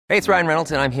Hey, it's Ryan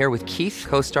Reynolds, and I'm here with Keith,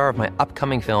 co-star of my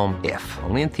upcoming film, If,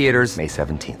 only in theaters May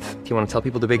 17th. Do you want to tell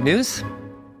people the big news?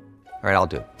 All right, I'll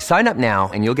do it. Sign up now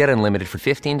and you'll get unlimited for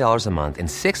 $15 a month and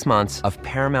 6 months of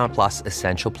Paramount Plus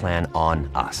Essential Plan on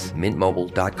us.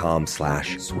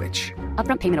 MintMobile.com/switch.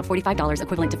 Upfront payment of $45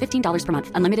 equivalent to $15 per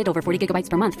month. Unlimited over 40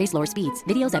 gigabytes per month. Face lower speeds.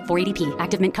 Videos at 480p.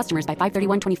 Active Mint customers by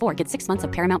 531.24 get 6 months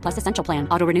of Paramount Plus Essential Plan.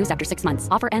 Auto renews after 6 months.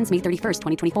 Offer ends May 31st,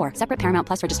 2024. Separate Paramount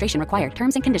Plus registration required.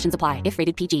 Terms and conditions apply if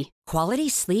rated PG. Quality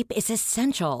sleep is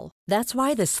essential. That's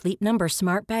why the Sleep Number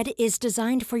Smart Bed is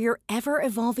designed for your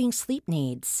ever-evolving sleep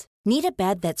needs. Need a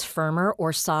bed that's firmer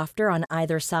or softer on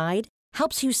either side?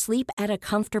 Helps you sleep at a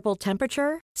comfortable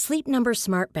temperature? Sleep Number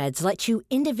Smart Beds let you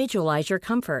individualize your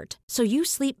comfort, so you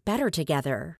sleep better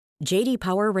together. J.D.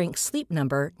 Power ranks Sleep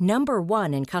Number number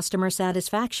 1 in customer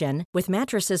satisfaction with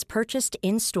mattresses purchased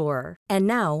in-store. And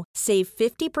now, save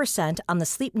 50% on the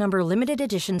Sleep Number Limited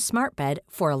Edition Smart Bed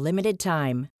for a limited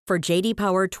time. For J.D.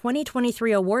 Power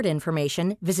 2023 award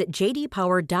information, visit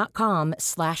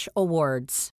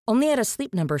jdpower.com/awards. Only at a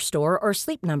Sleep Number store or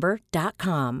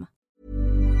sleepnumber.com.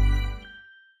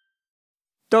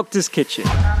 Doctor's Kitchen.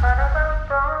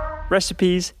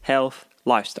 Recipes, health,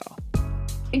 lifestyle.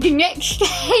 The next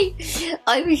day,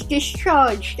 I was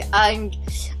discharged and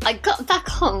I got back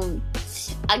home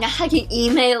and I had an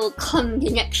email come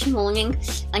the next morning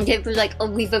and they were like, oh,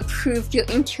 we've approved your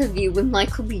interview with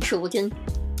Michael B. Jordan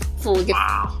for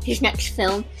his next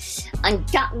film. And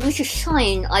that was a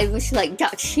sign. I was like,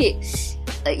 that's it.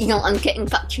 I'm getting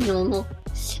back to normal.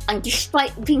 And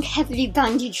despite being heavily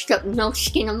bandaged up, no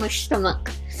skin on my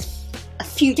stomach, a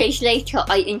few days later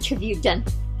I interviewed them.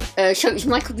 So it was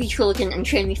Michael B. Jordan and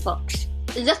Jamie Foxx.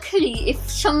 Luckily, if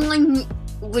someone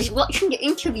was watching the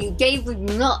interview, they would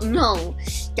not know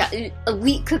that a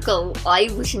week ago I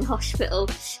was in hospital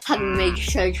having major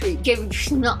surgery. They would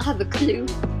just not have a clue.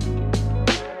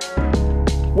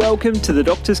 Welcome to the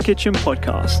Doctor's Kitchen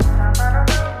podcast.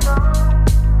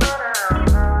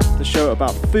 The show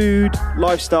about food,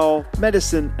 lifestyle,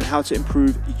 medicine, and how to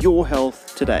improve your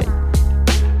health today.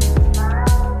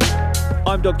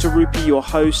 I'm Dr. Rupi, your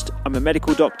host. I'm a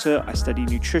medical doctor, I study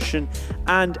nutrition,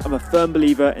 and I'm a firm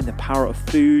believer in the power of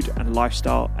food and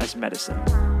lifestyle as medicine.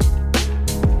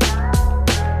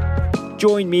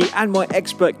 Join me and my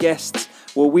expert guests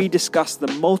where we discuss the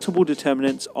multiple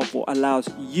determinants of what allows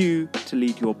you to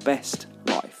lead your best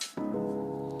life.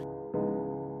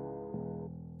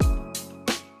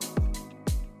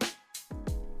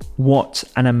 What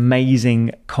an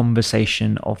amazing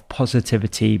conversation of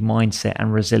positivity, mindset,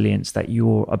 and resilience that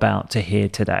you're about to hear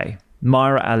today.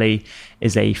 Myra Ali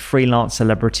is a freelance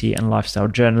celebrity and lifestyle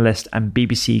journalist and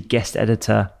BBC guest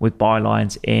editor with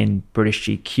bylines in British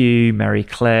GQ, Marie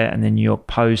Claire, and the New York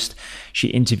Post. She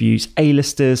interviews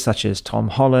A-listers such as Tom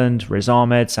Holland, Riz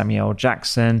Ahmed, Samuel L.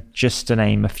 Jackson, just to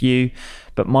name a few.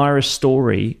 But Myra's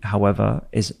story, however,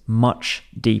 is much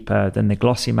deeper than the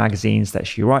glossy magazines that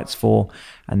she writes for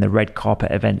and the red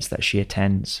carpet events that she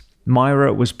attends.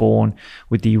 Myra was born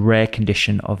with the rare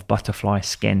condition of butterfly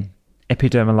skin,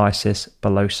 epidermolysis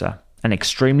bullosa, an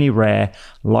extremely rare,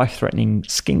 life-threatening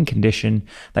skin condition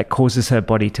that causes her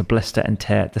body to blister and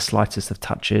tear at the slightest of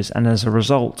touches. And as a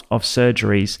result of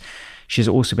surgeries, she's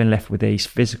also been left with a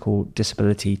physical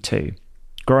disability too.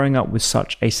 Growing up with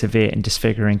such a severe and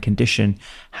disfiguring condition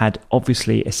had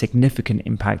obviously a significant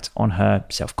impact on her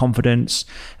self-confidence,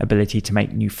 ability to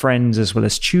make new friends, as well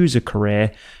as choose a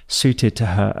career suited to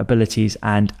her abilities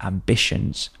and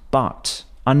ambitions. But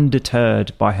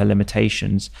undeterred by her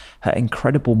limitations, her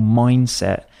incredible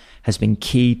mindset has been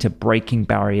key to breaking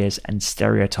barriers and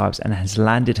stereotypes and has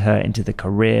landed her into the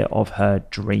career of her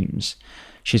dreams.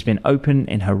 She's been open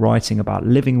in her writing about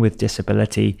living with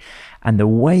disability and the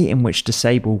way in which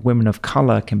disabled women of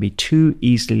colour can be too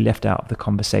easily left out of the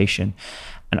conversation.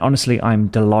 And honestly, I'm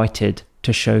delighted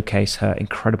to showcase her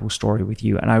incredible story with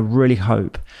you. And I really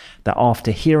hope that after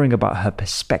hearing about her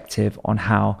perspective on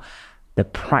how the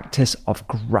practice of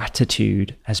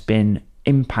gratitude has been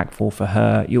impactful for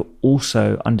her, you'll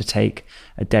also undertake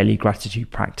a daily gratitude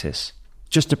practice.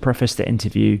 Just to preface the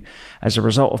interview, as a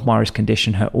result of Myra's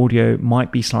condition, her audio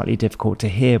might be slightly difficult to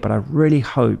hear, but I really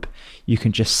hope you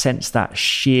can just sense that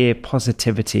sheer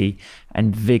positivity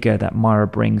and vigor that Myra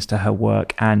brings to her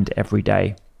work and every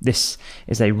day. This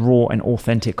is a raw and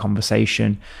authentic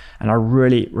conversation, And I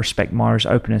really respect Myra's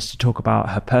openness to talk about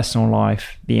her personal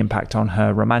life, the impact on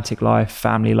her romantic life,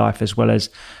 family life, as well as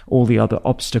all the other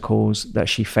obstacles that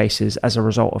she faces as a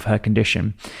result of her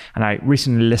condition. And I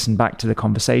recently listened back to the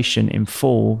conversation in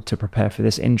full to prepare for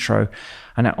this intro,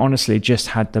 and I honestly just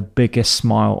had the biggest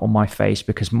smile on my face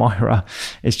because Myra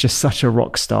is just such a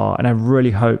rock star. And I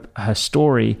really hope her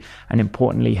story, and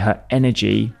importantly, her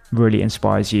energy, really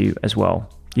inspires you as well.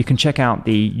 You can check out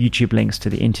the YouTube links to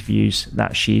the interviews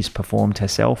that she's performed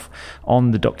herself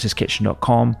on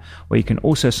thedoctorskitchen.com, where you can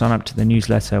also sign up to the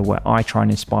newsletter where I try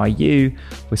and inspire you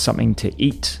with something to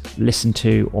eat, listen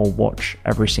to, or watch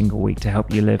every single week to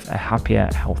help you live a happier,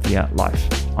 healthier life.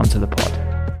 Onto the pod.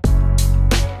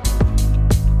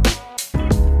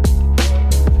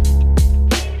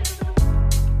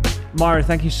 Myra,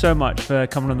 thank you so much for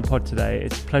coming on the pod today.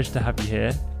 It's a pleasure to have you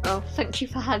here. Oh, thank you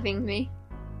for having me.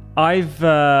 I've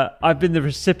been the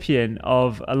recipient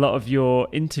of a lot of your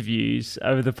interviews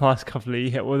over the past couple of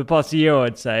years, or the past year,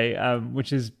 I'd say, which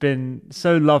has been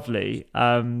so lovely.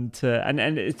 And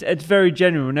it's very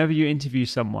genuine. Whenever you interview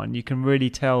someone, you can really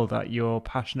tell that you're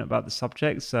passionate about the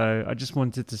subject. So I just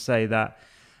wanted to say that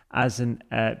as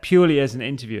purely as an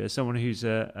interviewer, someone who's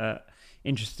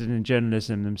interested in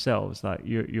journalism themselves, like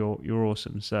you're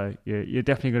awesome. So you're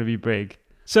definitely going to be big.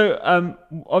 So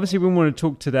obviously we want to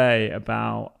talk today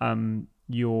about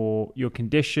your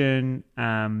condition,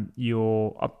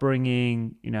 your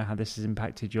upbringing, how this has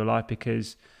impacted your life,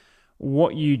 because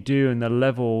what you do and the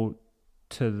level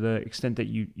to the extent that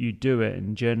you do it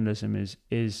in journalism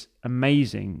is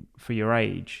amazing for your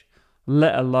age,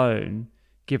 let alone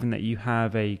given that you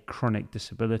have a chronic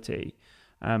disability.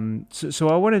 So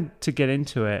I wanted to get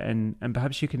into it, and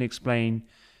perhaps you can explain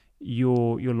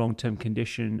your long-term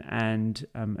condition and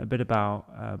a bit about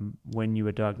when you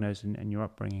were diagnosed and your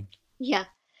upbringing. Yeah.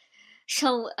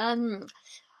 So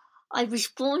I was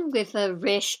born with a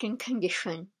rare skin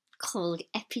condition called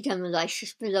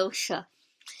epidermolysis bullosa.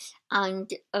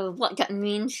 And what that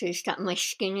means is that my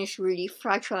skin is really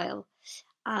fragile.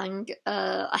 And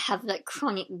I have like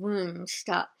chronic wounds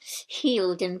that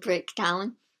healed and break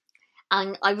down.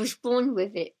 And I was born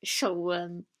with it.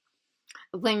 So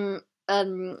when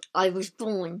I was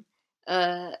born,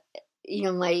 the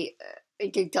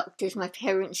doctors, my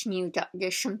parents knew that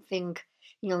there's something,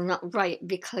 not right,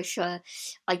 because I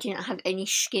didn't have any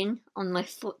skin on my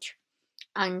foot.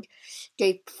 And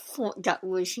they thought that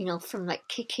was, from like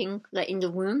kicking like in the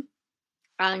womb.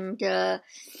 And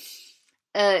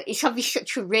it's obviously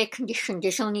such a rare condition.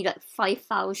 There's only like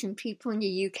 5,000 people in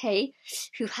the UK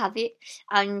who have it.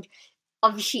 And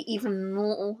obviously even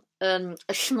more, a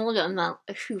smaller amount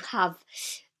who have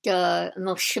the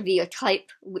most severe type,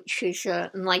 which is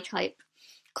my type,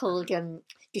 called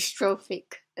dystrophic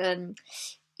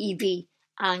EB.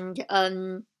 And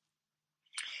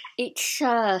it's,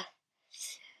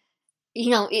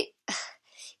 it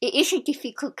is a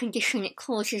difficult condition. It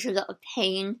causes a lot of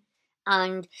pain,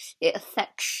 and it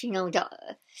affects,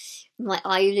 my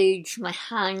eyelids, my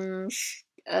hands,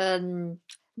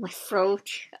 my throat,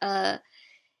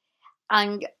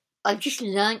 and I've just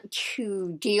learned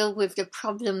to deal with the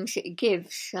problems it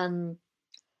gives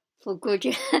for good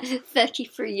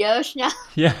 33 years now.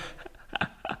 Yeah.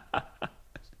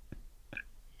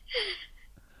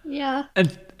 Yeah.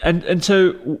 And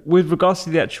so with regards to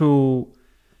the actual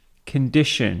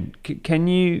condition, can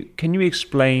you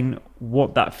explain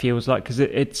what that feels like? Because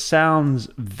it sounds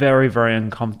very, very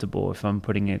uncomfortable, if I'm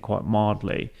putting it quite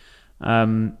mildly.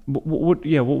 What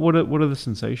are the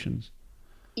sensations?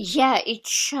 Yeah,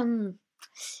 it's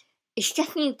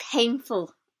definitely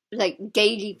painful, like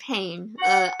daily pain,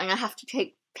 and I have to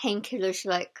take painkillers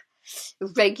like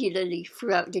regularly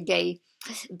throughout the day.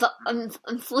 But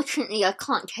unfortunately, I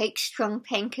can't take strong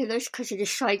painkillers because of the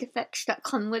side effects that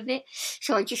come with it.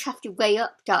 So I just have to weigh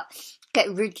up that,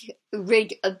 get rid a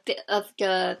bit of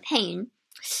the pain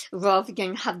rather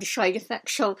than have the side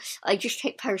effects. So I just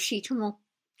take paracetamol.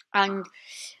 And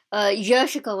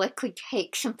years ago, I could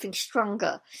take something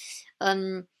stronger.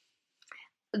 But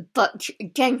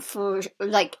then for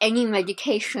like any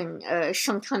medication,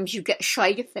 sometimes you get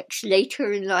side effects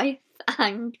later in life.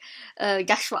 And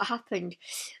that's what happened.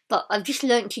 But I've just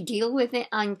learned to deal with it.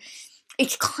 And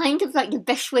it's kind of like the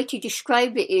best way to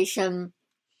describe it is the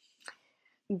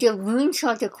wounds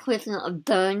are the equivalent of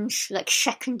burns, like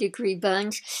second-degree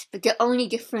burns. But the only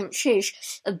difference is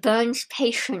a burns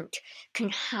patient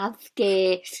can have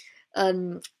their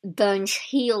burns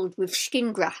healed with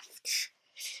skin grafts.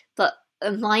 But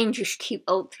mine just keep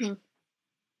opening.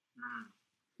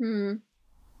 And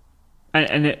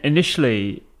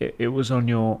initially, it was on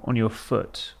your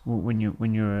foot when you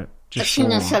were just as soon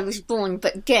born. as I was born.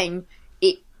 But then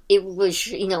it it was,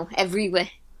 everywhere.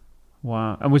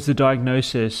 Wow. And was the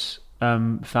diagnosis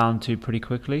found too pretty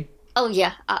quickly? Oh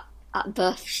yeah, at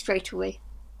birth, straight away.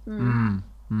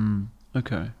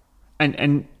 Okay.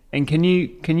 And can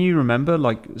you remember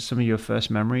like some of your first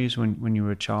memories when you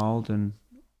were a child? And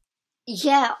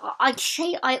yeah, I'd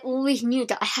say I always knew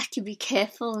that I had to be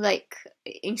careful, like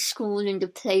in school, in the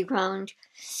playground,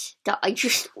 that I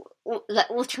just like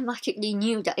automatically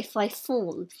knew that if I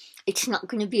fall, it's not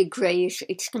going to be a graze,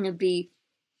 it's going to be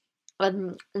like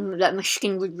my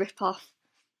skin would rip off.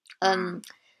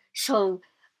 So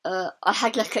I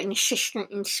had like an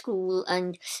assistant in school,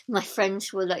 and my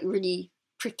friends were like really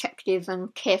protective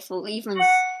and careful, even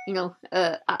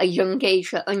at a young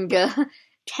age, at under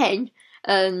 10.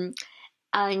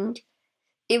 And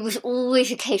it was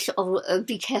always a case of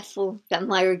be careful that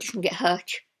Myra doesn't get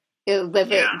hurt,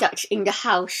 whether that's in the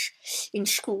house, in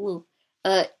school,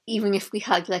 even if we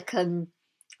had like a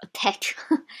pet.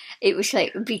 It was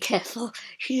like, be careful,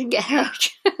 she doesn't get hurt.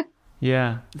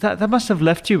 yeah, that must have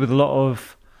left you with a lot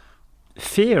of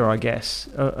fear, I guess,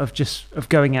 of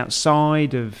going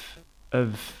outside, of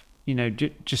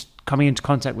just coming into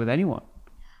contact with anyone.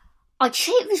 I'd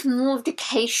say it was more of the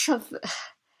case of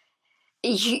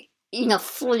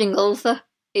falling over.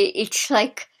 It's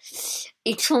like,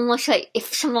 it's almost like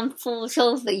if someone falls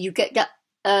over, you get that,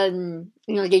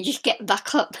 they just get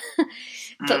back up.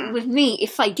 But with me,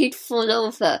 if I did fall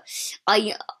over,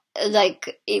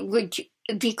 it would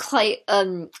be quite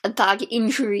a bad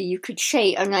injury, you could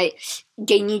say, and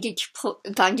they needed to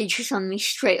put bandages on me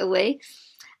straight away.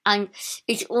 And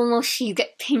it's almost, you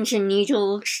get pins and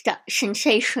needles, that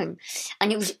sensation,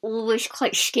 and it was always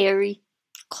quite scary,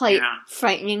 quite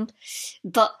frightening.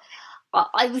 But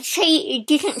I would say it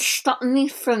didn't stop me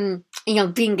from,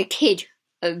 being a kid,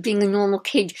 being a normal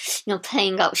kid,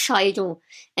 playing outside or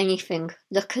anything,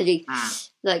 luckily.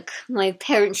 Like, my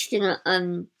parents didn't,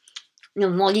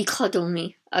 mollycoddle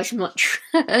me as much.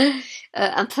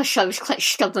 And plus I was quite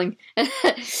stubborn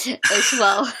as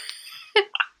well.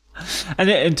 And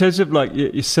in terms of like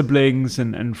your siblings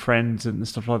and friends and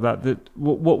stuff like that,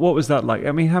 what was that like?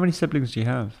 I mean, how many siblings do you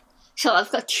have? So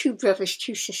I've got 2 brothers,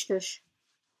 2 sisters,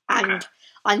 and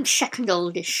I'm second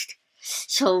oldest.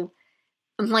 So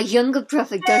my younger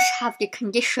brother does have the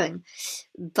condition,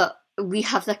 but we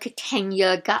have like a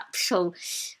 10-year gap. So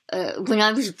when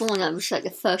I was born, I was like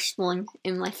the first one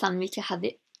in my family to have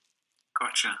it.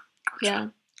 Gotcha. Yeah.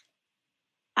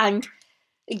 And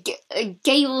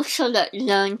they also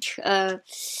learned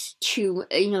to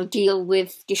deal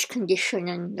with this condition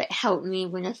and help me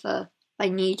whenever I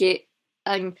need it,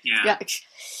 and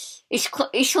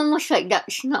it's almost like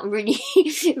that's not really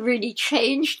really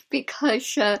changed,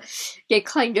 because they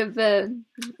kind of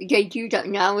they do that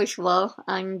now as well.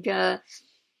 And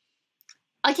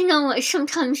I don't know,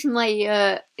 sometimes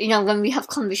my when we have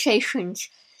conversations,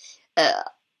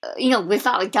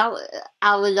 without a doubt,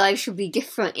 our lives would be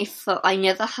different if I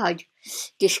never had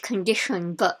this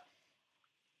condition. But,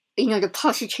 the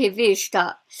positive is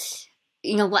that,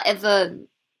 whatever,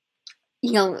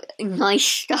 nice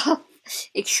stuff,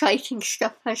 exciting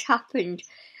stuff has happened,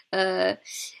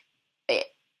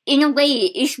 in a way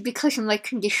it is because of my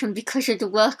condition, because of the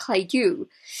work I do.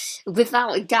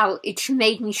 Without a doubt, it's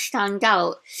made me stand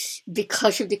out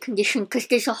because of the condition, because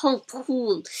there's a whole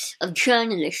pool of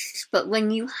journalists, but when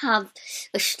you have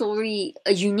a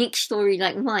unique story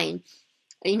like mine,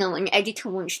 an editor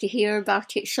wants to hear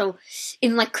about it. So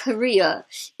in my career,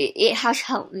 it has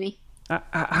helped me.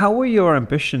 How were your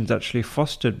ambitions actually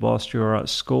fostered whilst you were at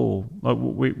school? Like,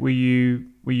 were you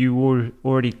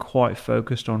already quite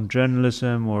focused on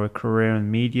journalism or a career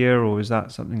in media, or was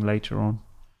that something later on?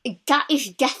 That is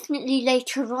definitely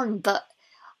later on, but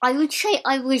I would say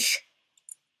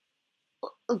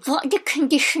what the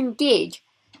condition did,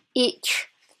 it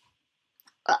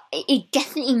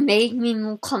definitely made me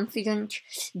more confident,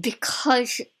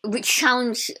 because, which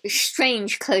sounds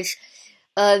strange, because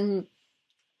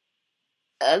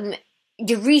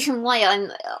the reason why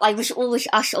I was always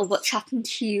asked, oh, what's happened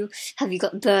to you? Have you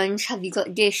got burns? Have you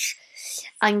got this?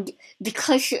 And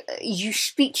because you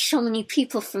speak to so many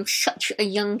people from such a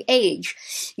young age,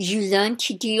 you learn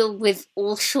to deal with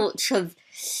all sorts of,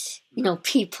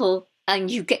 people, and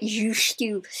you get used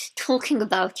to talking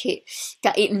about it,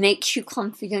 that it makes you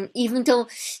confident. Even though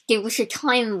there was a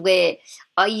time where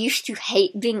I used to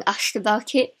hate being asked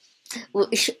about it. Well,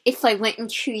 if I went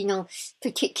into,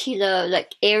 particular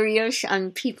like areas,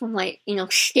 and people might,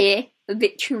 stare a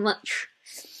bit too much.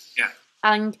 Yeah.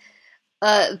 And,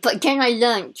 but then I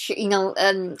learned,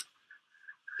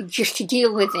 just to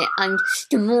deal with it. And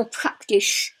the more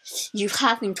practice you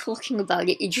have in talking about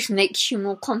it, it just makes you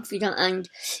more confident, and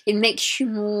it makes you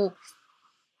more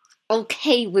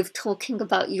okay with talking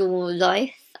about your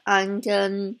life.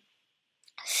 And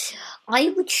I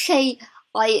would say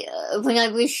when I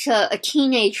was a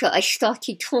teenager, I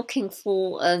started talking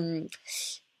for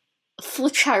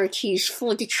charities,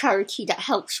 for the charity that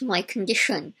helps my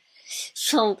condition.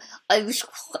 So I was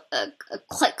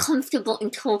quite comfortable in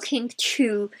talking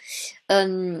to,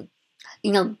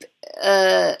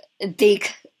 big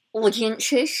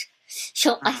audiences.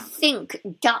 So I think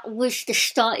that was the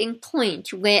starting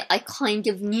point where I kind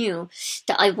of knew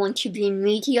that I want to be in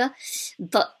media.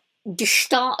 But the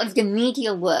start of the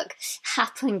media work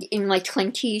happened in my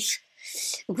 20s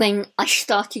when I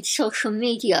started social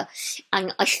media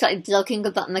and I started blogging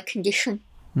about my condition.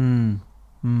 And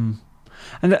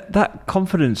that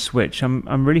confidence switch,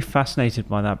 I'm really fascinated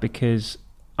by that, because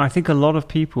I think a lot of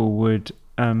people would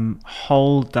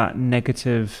hold that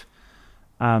negative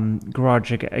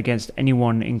grudge against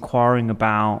anyone inquiring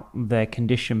about their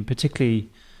condition, particularly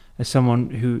as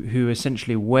someone who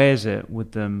essentially wears it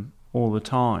with them all the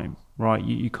time, right?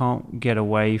 You can't get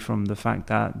away from the fact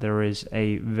that there is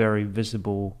a very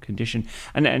visible condition.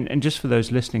 And just for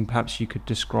those listening, perhaps you could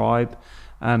describe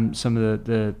some of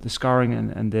the scarring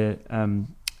and the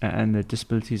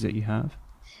disabilities that you have.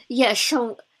 Yeah,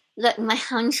 so like my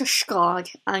hands are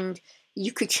scarred, and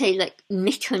you could say like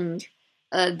mittened,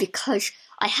 because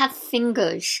I have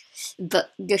fingers,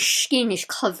 but the skin is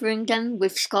covering them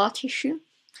with scar tissue,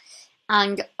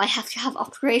 and I have to have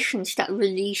operations that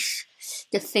release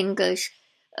the fingers.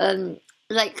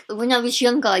 Like when I was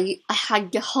younger, I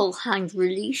had the whole hand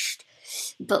released,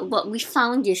 but what we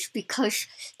found is because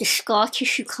the scar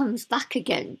tissue comes back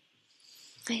again,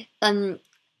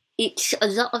 it's a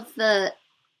lot of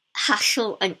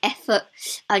hassle and effort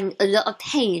and a lot of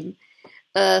pain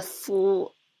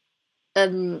for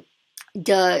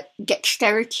the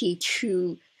dexterity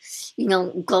to,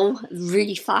 go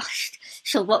really fast.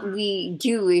 So what we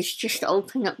do is just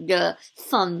open up the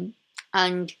thumb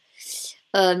and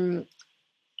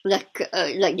like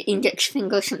the index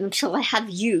finger or something. So I have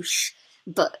use,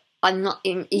 but I'm not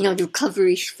in, the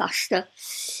recovery's faster.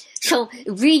 So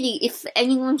really, if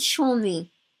anyone saw me,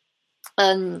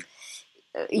 anyway,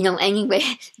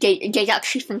 they'd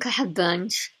actually think I have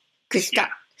burns, because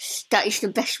that is the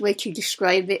best way to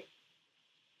describe it.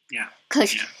 Yeah.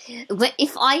 Because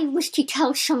if I was to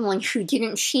tell someone who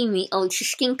didn't see me, oh, it's a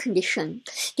skin condition,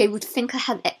 they would think I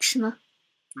have eczema.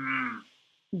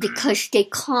 Because they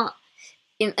can't,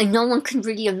 and no one can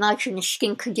really imagine a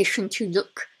skin condition to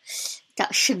look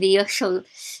that severe. So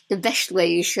the best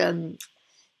way is to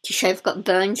say I've got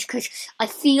burns, because I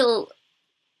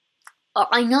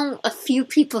know a few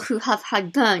people who have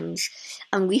had burns,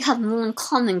 and we have more in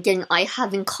common than I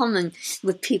have in common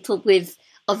with people with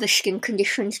other skin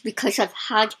conditions, because I've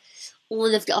had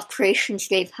all of the operations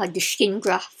they've had, the skin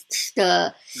grafts,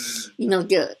 the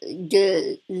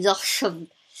loss of,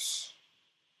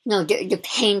 the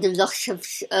pain, the loss of,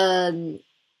 the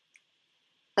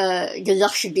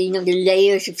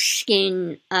layers of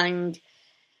skin, and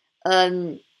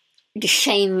the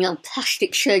same,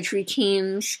 plastic surgery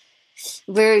teams.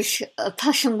 Whereas a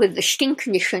person with a skin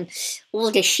condition, all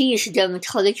they see is a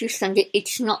dermatologist, and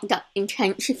it's not that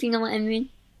intense, if you know what I mean.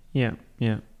 Yeah,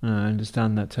 no, I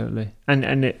understand that totally.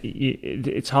 And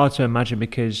it's hard to imagine,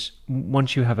 because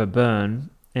once you have a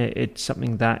burn, it's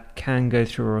something that can go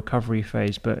through a recovery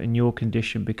phase. But in your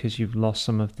condition, because you've lost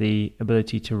some of the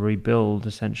ability to rebuild,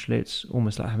 essentially, it's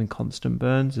almost like having constant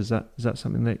burns. Is that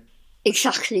something that...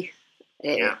 Exactly.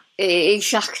 Yeah.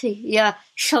 Exactly, yeah.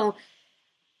 So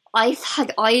I've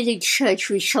had eyelid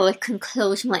surgery so I can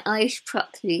close my eyes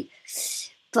properly,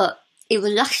 but it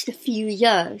will last a few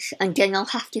years, and then I'll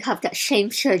have to have that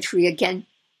same surgery again,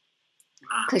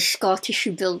 because scar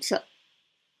tissue builds up.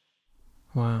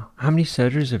 Wow. How many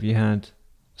surgeries have you had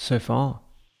so far?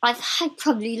 I've had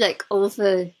probably like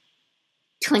over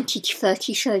 20 to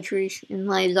 30 surgeries in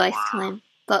my lifetime.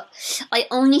 But I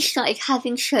only started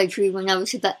having surgery when I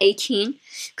was about 18,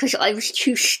 because I was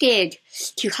too scared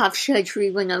to have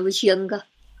surgery when I was younger.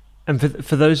 And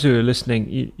for those who are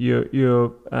listening,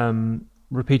 you're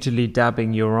repeatedly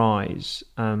dabbing your eyes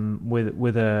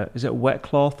with is it a wet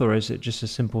cloth, or is it just a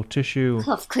simple tissue?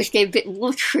 Cloth, because they're a bit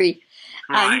watery.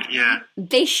 Right, yeah.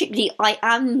 Basically, I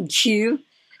am due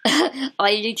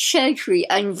eyelid surgery,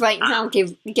 and right now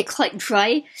they're quite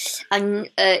dry, and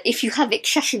if you have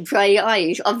excessive dry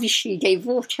eyes, obviously they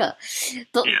water.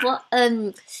 But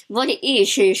what it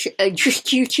is just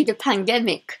due to the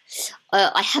pandemic,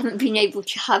 I haven't been able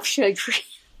to have surgery.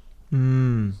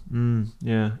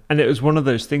 Yeah. And it was one of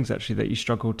those things actually that you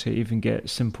struggled to even get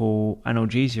simple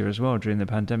analgesia as well during the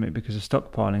pandemic because of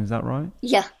stockpiling. Is that right?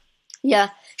 Yeah.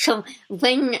 So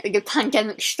when the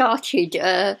pandemic started,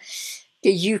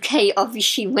 the UK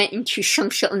obviously went into some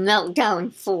sort of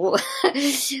meltdown for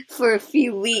a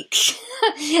few weeks,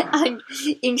 and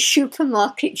in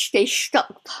supermarkets they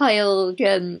stockpiled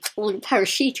all the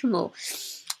paracetamol,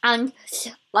 and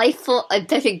I thought I'd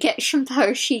better get some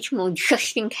paracetamol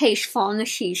just in case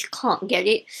pharmacies can't get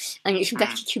it, and it's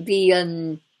better to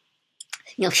be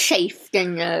safe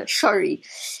than sorry,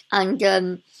 and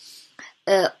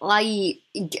I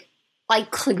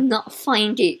could not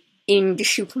find it in the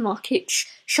supermarkets,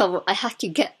 so I had to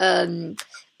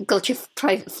go to a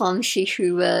private pharmacy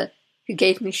who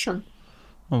gave me some.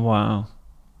 Oh, wow.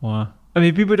 I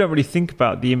mean, people don't really think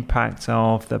about the impact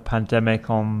of the pandemic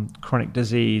on chronic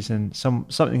disease, and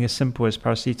something as simple as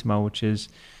paracetamol, which is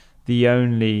the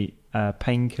only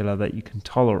painkiller that you can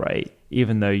tolerate,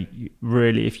 even though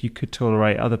really, if you could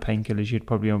tolerate other painkillers, you'd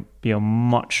probably be on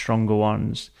much stronger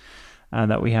ones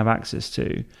that we have access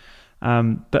to.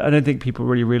 But I don't think people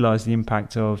really realise the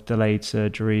impact of delayed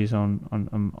surgeries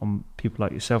on people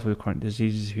like yourself with chronic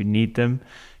diseases who need them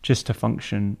just to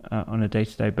function on a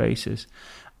day-to-day basis.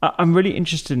 I'm really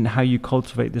interested in how you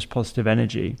cultivate this positive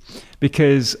energy,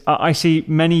 because I see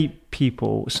many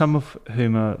people, some of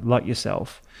whom are like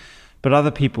yourself, but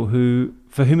other people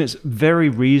for whom it's very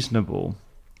reasonable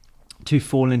to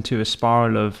fall into a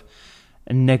spiral of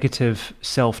negative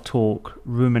self-talk,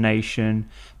 rumination,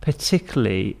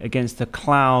 particularly against the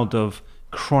cloud of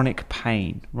chronic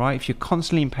pain, right? If you're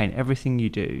constantly in pain, everything you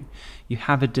do, you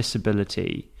have a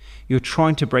disability, you're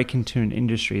trying to break into an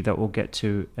industry that we'll get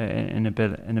to in a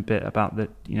bit about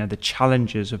the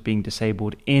challenges of being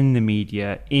disabled in the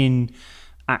media, in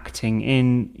acting,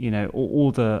 in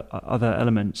all the other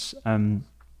elements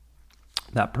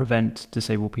that prevent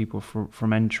disabled people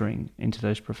from entering into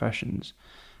those professions.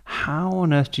 How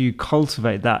on earth do you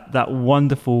cultivate that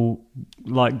wonderful,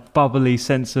 like, bubbly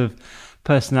sense of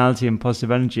personality and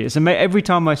positive energy? It's amazing. Every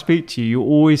time I speak to you, you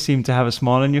always seem to have a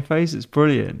smile on your face. It's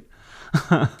brilliant.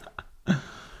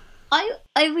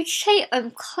 I would say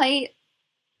I'm quite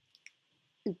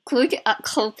good at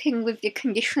coping with the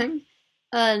condition.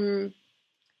 I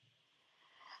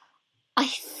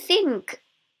think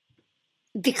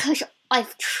because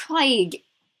I've tried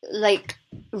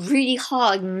really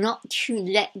hard not to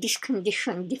let this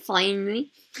condition define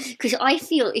me, because I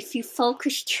feel if you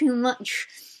focus too much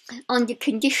on the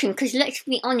condition, because let's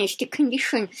be honest, the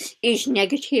condition is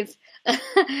negative,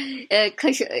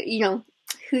 because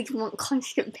who'd want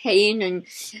constant pain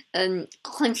and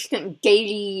constant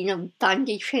daily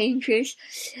bandage changes?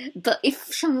 But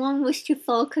if someone was to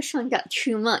focus on that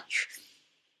too much,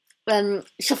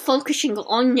 so focusing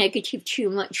on negative too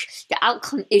much, the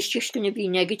outcome is just going to be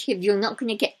negative. You're not going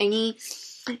to get any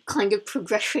kind of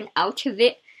progression out of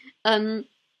it.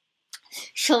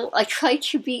 So I try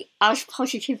to be as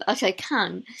positive as I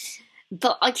can.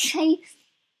 But I'd say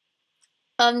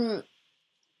the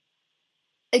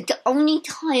only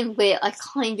time where I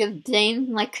kind of blamed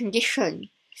my condition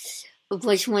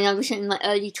was when I was in my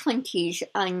early 20s,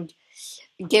 and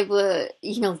there were,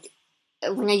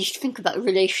 when I used to think about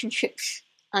relationships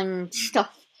and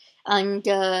stuff, and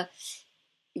that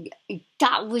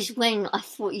was when I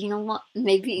thought, you know what,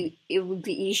 maybe it would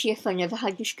be easier if I never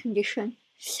had this condition.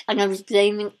 And I was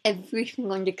blaming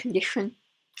everything on the condition.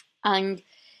 And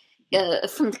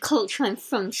from the culture I'm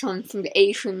from, so I'm from the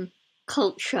Asian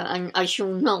culture, and as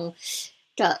you'll know,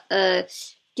 that there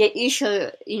is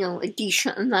a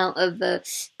decent amount of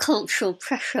cultural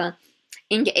pressure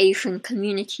in the Asian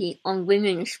community on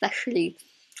women, especially,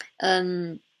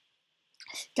 that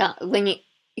when it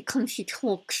comes to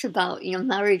talks about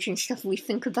marriage and stuff, we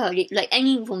think about it like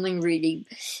any woman really.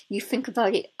 You think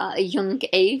about it at a young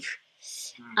age,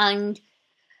 and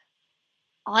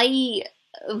I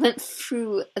went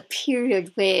through a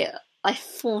period where I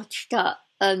thought that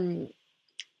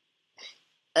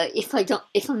if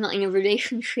I'm not in a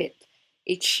relationship,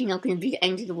 it's going to be the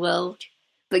end of the world.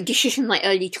 But this is in my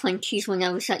early 20s when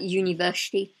I was at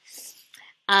university.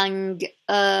 And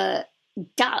that,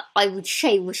 I would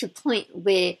say, was a point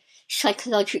where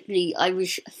psychologically I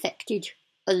was affected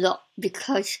a lot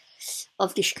because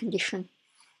of this condition.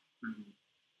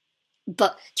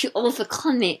 But to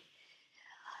overcome it,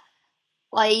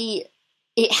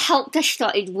 it helped I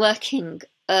started working,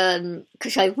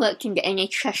 because I worked in the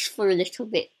NHS for a little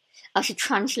bit as a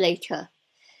translator.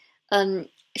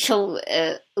 So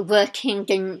working,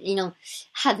 then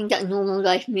having that normal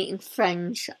life, meeting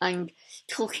friends and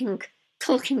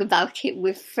talking about it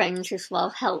with friends as well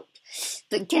helped.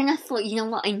 But then I thought, you know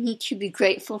what, I need to be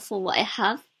grateful for what I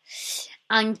have.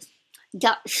 And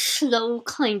that slow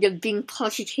kind of being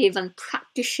positive and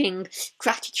practicing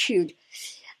gratitude.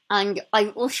 And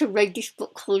I've also read this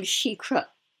book called Secret,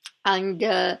 and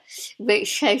where it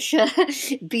says,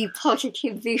 be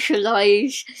positive,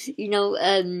 visualize,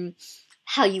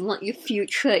 how you want your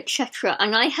future, etc.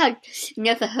 And I had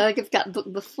never heard of that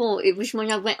book before. It was when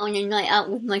I went on a night out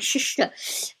with my sister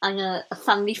and a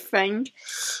family friend.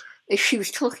 She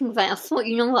was talking about it. I thought,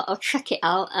 you know what, I'll check it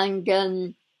out.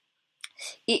 And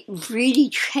it really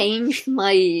changed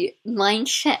my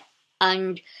mindset.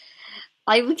 And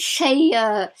I would say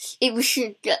it was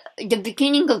the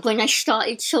beginning of when I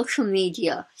started social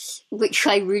media, which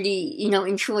I really,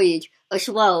 enjoyed as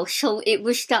well. So it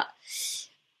was that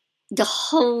the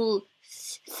whole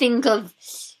thing of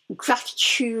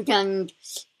gratitude and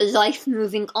life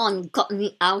moving on got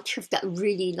me out of that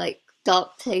really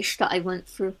dark place that I went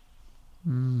through.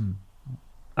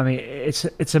 I mean,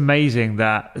 it's amazing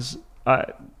that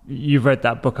you've read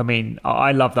that book. I mean,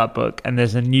 I love that book, and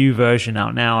there's a new version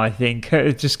out now. I think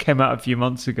it just came out a few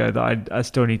months ago that I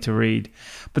still need to read.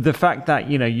 But the fact that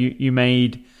you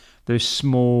made those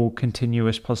small,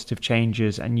 continuous, positive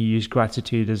changes, and you use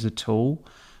gratitude as a tool,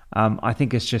 I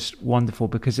think it's just wonderful,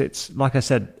 because it's, like I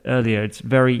said earlier, it's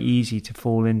very easy to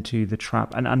fall into the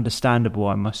trap, and understandable,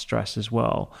 I must stress as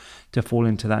well, to fall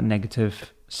into that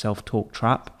negative self-talk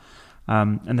trap.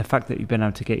 And the fact that you've been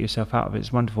able to get yourself out of it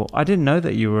is wonderful. I didn't know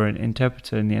that you were an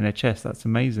interpreter in the NHS. That's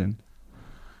amazing.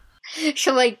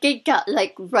 So I did that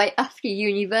right after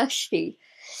university.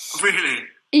 Really?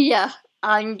 Yeah,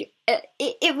 and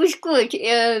it was good.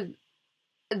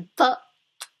 But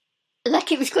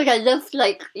it was good. I loved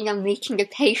meeting the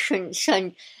patients,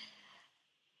 and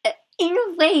in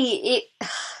a way,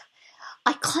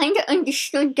 I kind of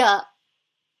understood that.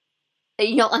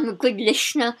 I'm a good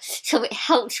listener, so it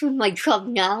helps with my job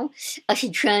now as a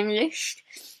journalist.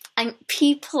 And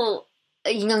people,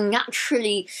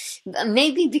 naturally,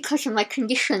 maybe because of my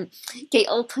condition, they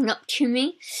open up to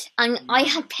me. And I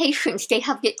had patients, they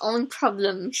have their own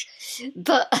problems,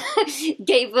 but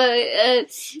they were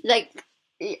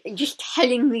just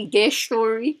telling me their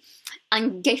story.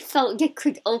 And they felt they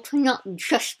could open up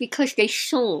just because they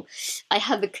saw I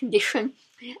have a condition.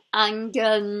 And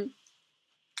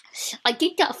I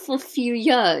did that for a few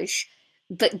years,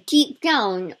 but deep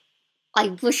down,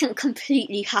 I wasn't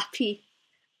completely happy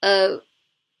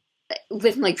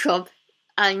with my job.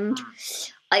 And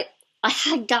I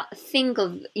had that thing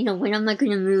of, when am I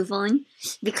going to move on?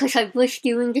 Because I was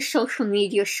doing the social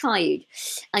media side,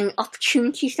 and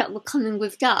opportunities that were coming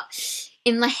with that.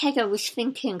 In my head, I was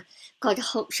thinking, God, I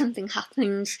hope something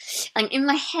happens. And in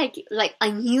my head,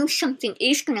 I knew something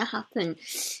is going to happen,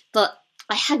 but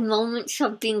I had moments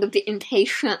of being a bit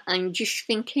impatient and just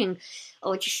thinking,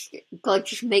 God,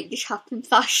 just make this happen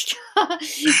fast.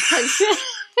 Because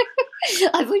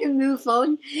I want to move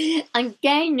on. And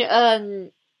then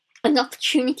an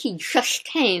opportunity just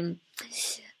came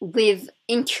with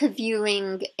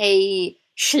interviewing a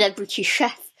celebrity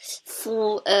chef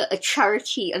for a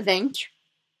charity event.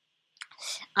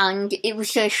 And it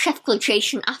was a chef called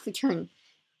Jason Atherton.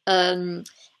 And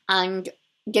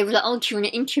they were like, oh, do you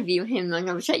want to interview him? And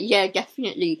I was like, yeah,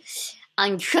 definitely.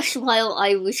 And just while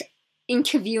I was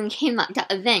interviewing him at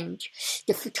that event,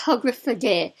 the photographer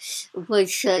there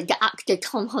was the actor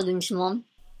Tom Holland's mom.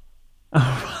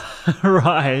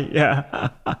 Right, yeah.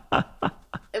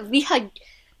 We had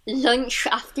lunch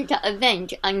after that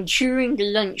event, and during the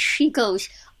lunch, she goes,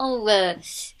 oh,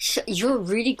 so you're a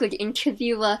really good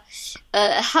interviewer.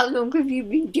 How long have you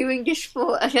been doing this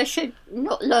for? And I said,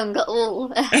 not long at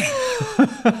all.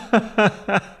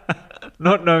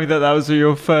 Not knowing that was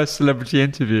your first celebrity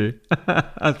interview.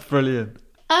 That's brilliant.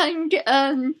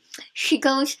 And she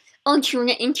goes, oh, do you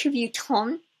want to interview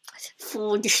Tom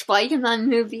for the Spider-Man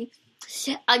movie?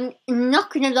 I'm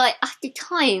not going to lie, at the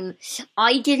time,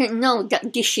 I didn't know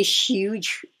that this is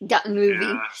huge, that movie.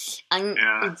 Yeah.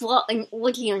 And what an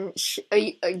audience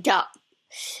that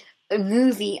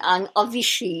movie, and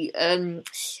obviously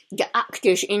the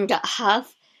actors in that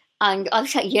have. And I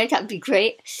was like, yeah, that'd be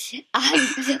great.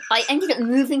 And I ended up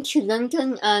moving to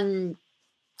London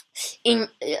in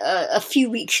a few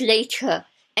weeks later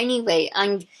anyway,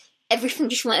 and everything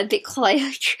just went a bit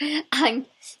quiet. And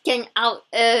then out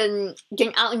of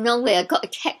nowhere, I got a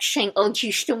text saying, oh, do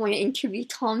you still want to interview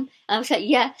Tom? And I was like,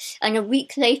 yeah. And a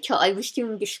week later, I was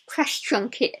doing this press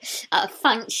junket at a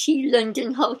fancy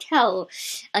London hotel.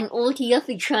 And all the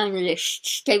other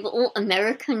journalists, they were all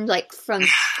American, from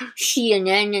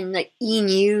CNN and E!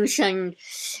 News and,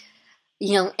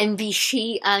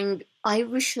 NBC. And I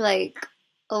was like,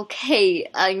 okay,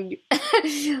 and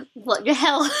what the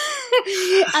hell? And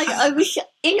I was,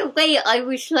 in a way, I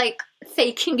was like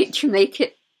faking it to make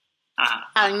it.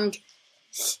 And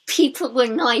people were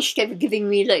nice, they were giving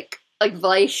me like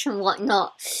advice and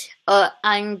whatnot.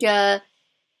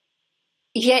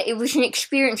 Yeah, it was an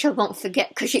experience I won't forget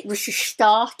because it was the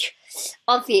start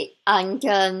of it.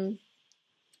 And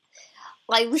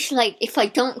I was like, if I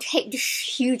don't take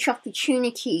this huge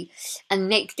opportunity and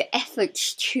make the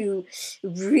efforts to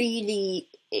really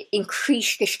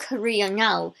increase this career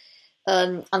now,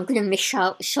 I'm going to miss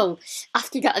out. So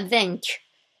after that event,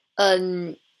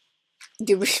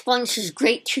 the response was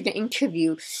great to the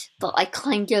interview, but I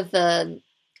kind of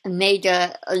made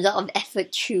a lot of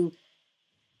effort to,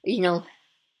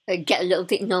 get a little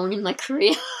bit known in my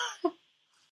career.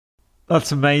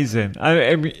 That's amazing.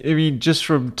 I mean, just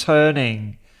from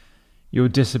turning your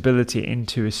disability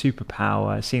into a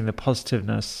superpower, seeing the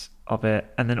positiveness of it,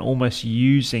 and then almost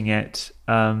using it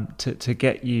to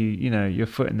get your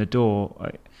foot in the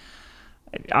door.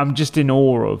 I'm just in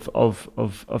awe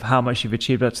of how much you've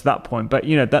achieved up to that point. But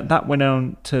that went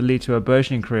on to lead to a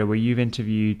burgeoning career where you've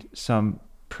interviewed some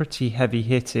pretty heavy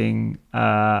hitting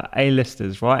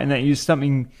A-listers, right? And that is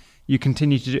something you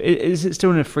continue to do. Is it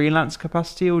still in a freelance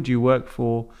capacity, or do you work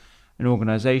for an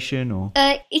organization? Or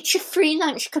it's a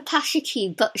freelance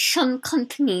capacity, but some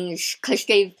companies, because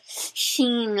they've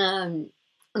seen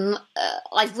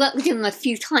I've worked with them a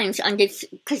few times, and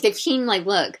because they've seen my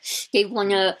work, they want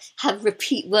to have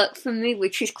repeat work from me,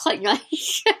 which is quite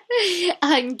nice.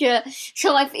 And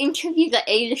so I've interviewed the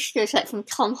A-listers, like from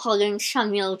Tom Holland,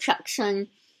 Samuel Jackson,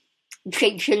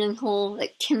 Jake Gyllenhaal,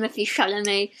 like Timothée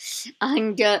Chalamet,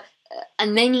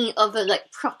 and many other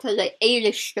like proper like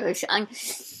A-listers, and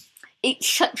it's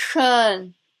such a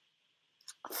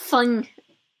fun,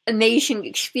 amazing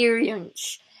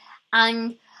experience.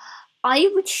 And I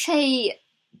would say,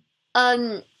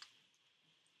 in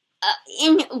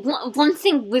one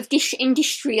thing with this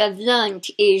industry I've learned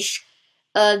is,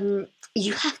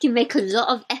 you have to make a lot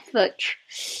of effort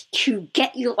to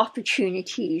get your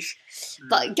opportunities,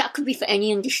 but that could be for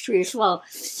any industry as well.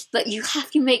 But you have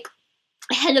to make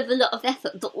a hell of a lot of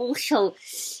effort, but also,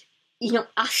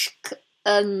 ask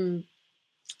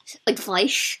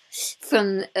advice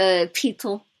from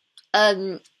people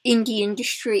in the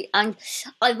industry. And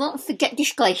I won't forget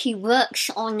this guy. He works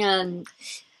on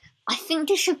I think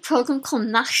there's a program called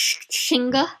Masked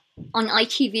Singer on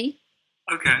ITV.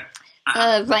 Okay.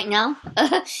 Right now,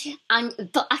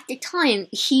 but at the time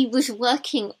he was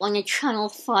working on a Channel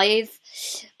 5,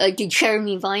 the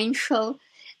Jeremy Vine show,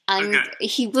 and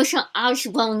he wasn't as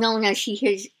well known as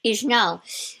he is now.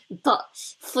 But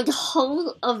for the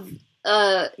whole of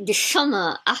the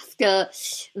summer after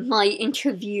my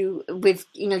interview with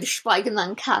the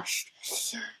Spider-Man cast,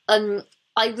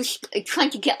 I was trying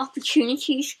to get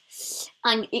opportunities,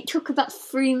 and it took about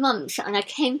 3 months, and I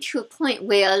came to a point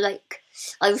where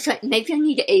I was like, maybe I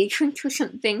need an agent or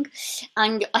something,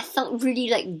 and I felt really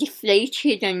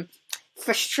deflated and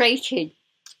frustrated,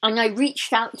 and I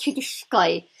reached out to this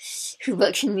guy who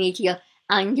works in media,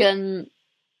 and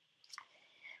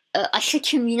I said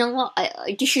to him, you know what,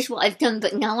 this is what I've done,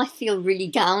 but now I feel really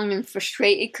down and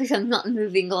frustrated because I'm not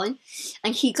moving on.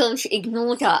 And he goes,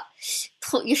 ignore that,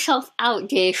 put yourself out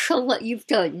there, show what you've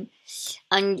done,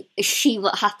 and see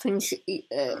what happens.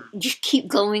 Just keep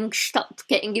going, stop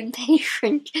getting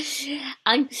impatient.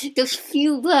 And those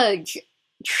few words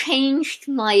changed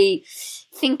my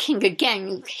thinking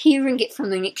again, hearing it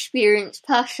from an experienced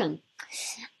person.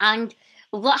 And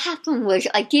what happened was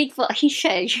I did what he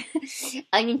said,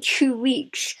 and in 2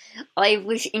 weeks I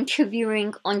was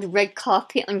interviewing on the red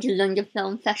carpet on the London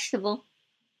Film Festival.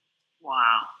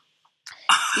 Wow.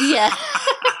 Yeah.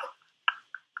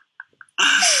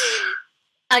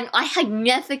 And I had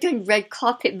never done red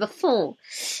carpet before.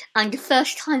 And the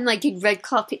first time I did red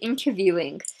carpet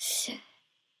interviewing,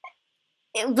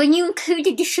 when you include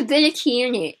a disability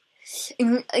in it,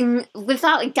 and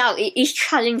without a doubt, it is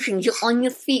challenging. You're on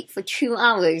your feet for 2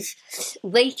 hours,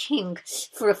 waiting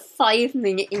for a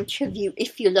 5-minute interview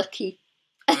if you're lucky.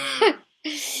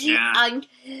 Yeah. And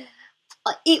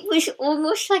it was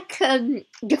almost like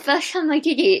the first time I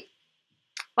did it,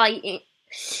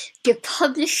 the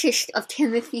publicist of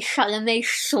Timothée Chalamet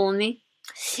saw me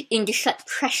in this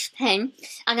press pen,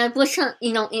 and I wasn't,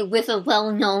 with a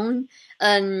well-known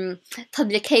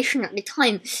publication at the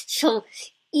time, so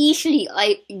easily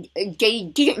they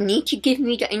didn't need to give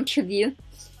me the interview.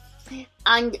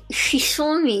 And she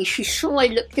saw me, she saw I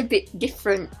looked a bit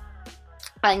different,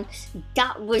 and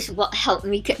that was what helped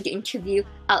me get the interview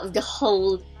out of the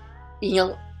whole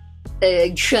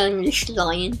journalist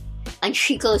line. And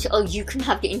she goes, "Oh, you can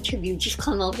have the interview, just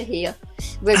come over here."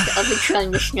 Whereas the other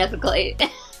journalist never got it.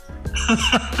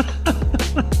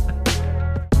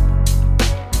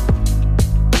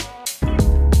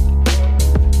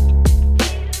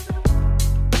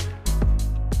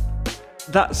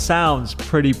 That sounds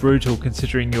pretty brutal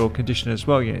considering your condition as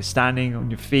well. Standing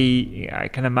on your feet, I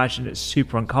can imagine it's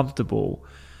super uncomfortable.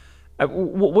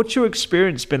 What's your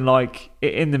experience been like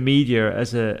in the media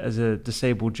as a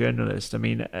disabled journalist? I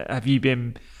mean, have you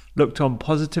been looked on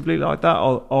positively like that,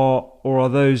 or are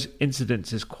those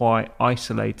incidences quite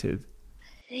isolated?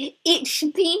 It's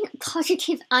been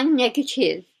positive and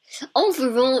negative.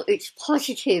 Overall, it's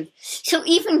positive. So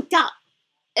even that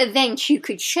event, you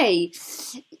could say,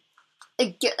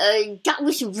 that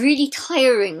was really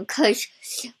tiring because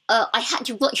I had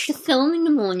to watch the film in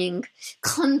the morning,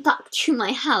 come back to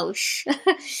my house,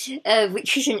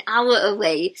 which is an hour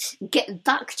away, get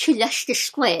back to Leicester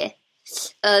Square,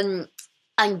 and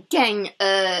then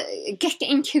get the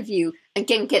interview, and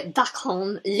then get back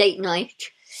home late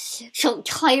night. So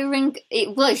tiring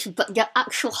it was, but the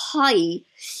actual high,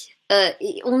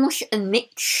 it almost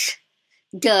emits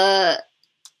the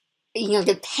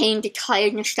pain, the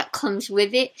tiredness that comes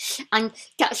with it. And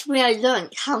that's where I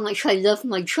learned how much I love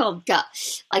my job, that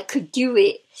I could do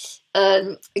it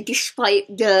despite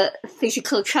the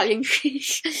physical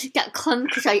challenges that come,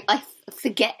 because I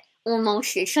forget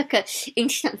almost. It's like an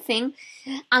instant thing.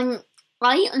 And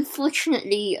I,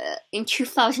 unfortunately, in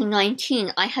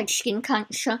 2019, I had skin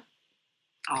cancer.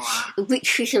 Oh, wow.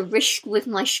 Which is a risk with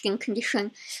my skin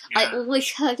condition. Yeah. I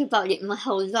always heard about it my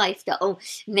whole life, that, oh,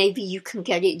 maybe you can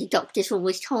get it. The doctors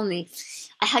always told me.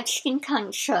 I had skin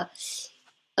cancer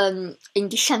in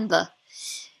December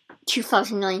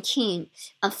 2019,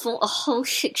 and for a whole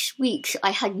 6 weeks I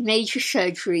had major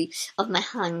surgery of my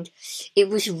hand. It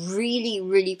was really,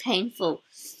 really painful.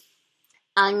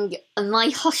 And my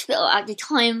hospital at the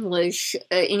time was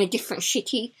in a different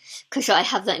city, because I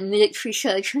have like military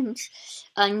surgeons,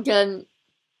 and I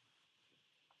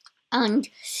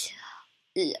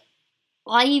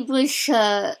was,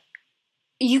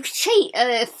 you could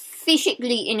say,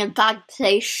 physically in a bad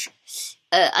place,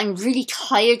 and really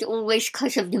tired always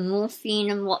because of the morphine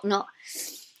and whatnot.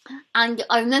 And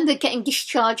I remember getting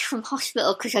discharged from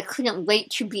hospital because I couldn't wait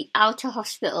to be out of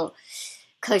hospital,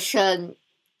 because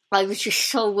I was just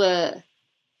so,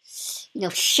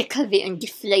 sick of it and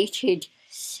deflated.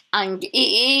 And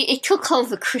it took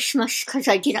over Christmas because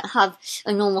I didn't have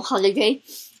a normal holiday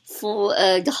for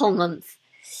the whole month.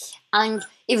 And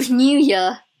it was New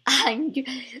Year, and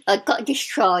I got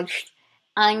discharged.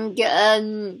 And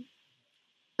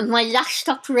my last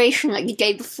operation, like the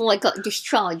day before I got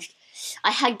discharged,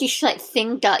 I had this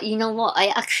thing that, you know what, I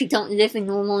actually don't live a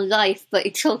normal life, but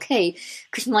it's okay,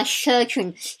 because my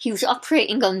surgeon, he was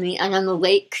operating on me and I'm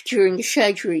awake during the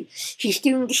surgery. He's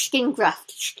doing the skin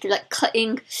graft,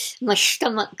 cutting my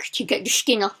stomach to get the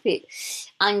skin off it.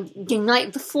 And the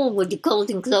night before were the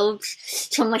Golden Globes,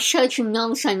 so my surgeon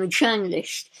knows I'm a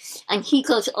journalist. And he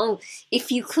goes, "Oh,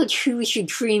 if you could, who was your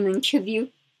dream interview?"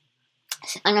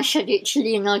 And I said, "It's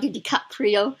Leonardo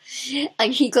DiCaprio."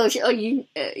 And he goes, "Oh,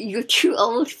 you're too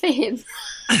old for him."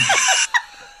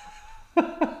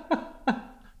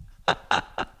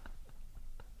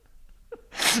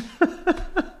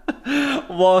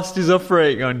 Whilst he's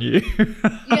operating on you.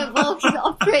 Yeah, whilst he's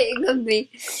operating on me.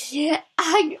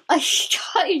 And I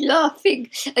started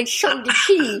laughing, and so did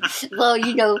he,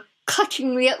 while,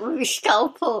 cutting me up with a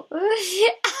scalpel.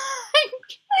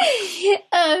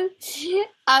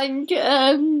 And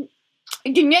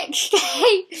the next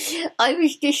day I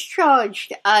was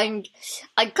discharged, and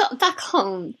I got back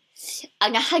home,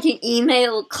 and I had an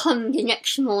email come the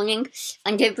next morning,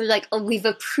 and they were like, "Oh, we've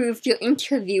approved your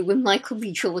interview with Michael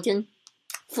B. Jordan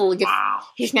for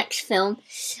his next film."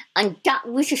 And that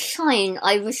was a sign.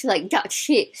 I was like, that's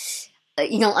it.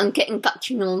 I'm getting back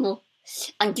to normal.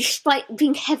 And despite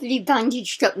being heavily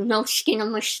bandaged up, no skin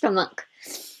on my stomach,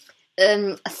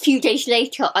 a few days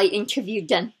later, I interviewed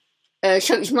them.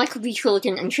 So it was Michael B.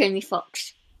 Jordan and Jamie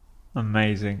Foxx.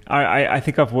 Amazing. I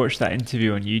think I've watched that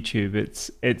interview on YouTube.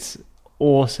 It's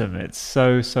awesome. It's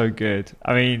so good.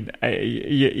 I mean,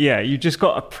 you just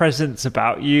got a presence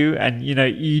about you, and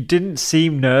you didn't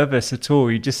seem nervous at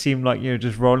all. You just seemed like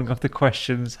just rolling off the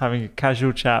questions, having a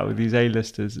casual chat with these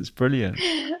A-listers. It's brilliant.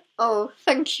 Oh,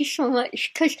 thank you so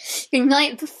much. Because the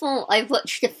night before, I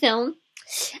watched the film,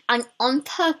 and on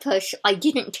purpose, I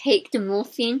didn't take the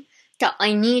morphine that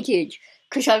I needed,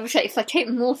 because I was like, if I take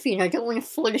morphine, I don't want to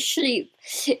fall asleep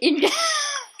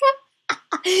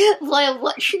while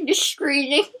watching the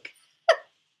screening.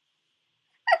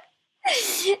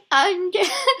 And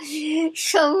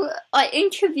so I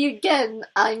interviewed them,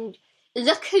 and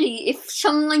luckily, if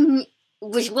someone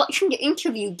was watching the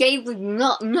interview, they would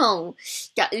not know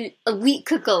that a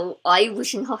week ago I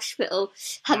was in hospital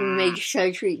having major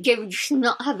surgery. They would just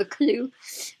not have a clue.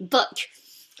 But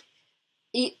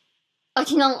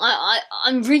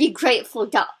I'm really grateful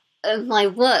that my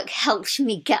work helps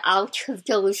me get out of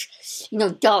those,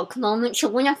 dark moments. So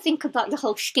when I think about the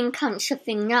whole skin cancer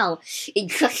thing now, it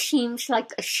just seems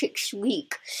like a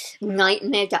 6-week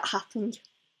nightmare that happened.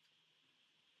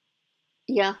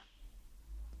 Yeah.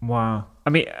 Wow.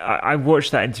 I mean, I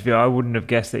watched that interview. I wouldn't have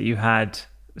guessed that you had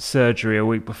surgery a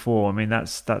week before. I mean,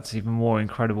 that's even more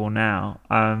incredible now.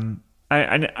 And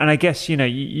I guess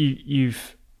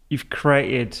you've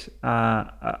created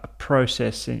a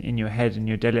process in your head and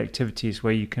your daily activities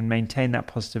where you can maintain that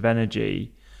positive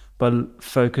energy, but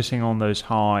focusing on those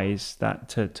highs that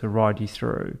to ride you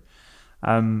through.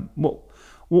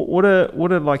 What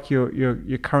are like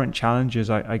your current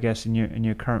challenges? I guess in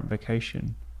your current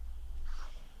vacation.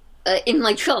 In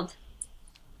my job,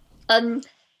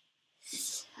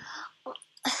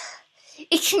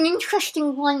 it's an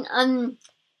interesting one.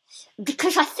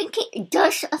 Because I think it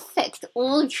does affect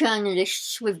all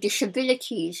journalists with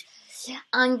disabilities.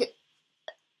 And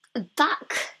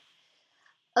back,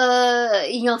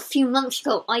 a few months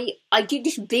ago, I did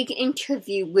this big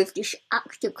interview with this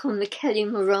actor called Michele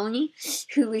Moroni,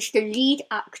 who is the lead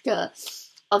actor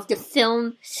of the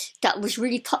film that was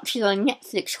really popular on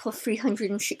Netflix called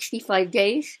 365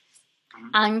 Days.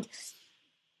 And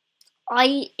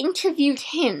I interviewed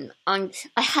him, and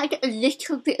I had a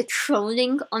little bit of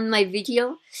trolling on my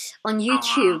video on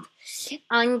YouTube.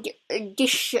 And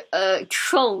this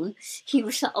troll, he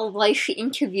was like, why is she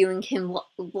interviewing him?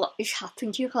 What has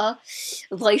happened to her?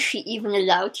 Why is she even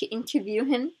allowed to interview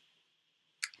him?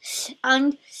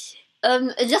 And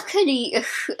luckily,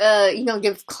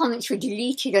 the comments were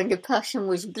deleted and the person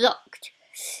was blocked.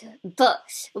 But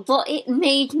what it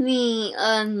made me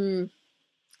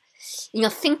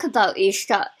think about is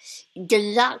that the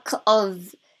lack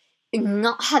of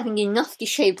not having enough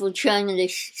disabled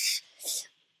journalists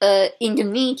in the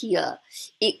media,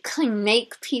 it can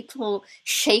make people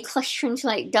say questions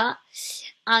like that,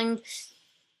 and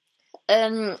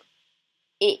there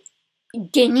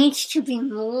needs to be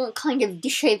more kind of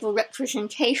disabled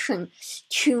representation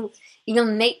to,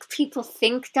 make people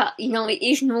think that, it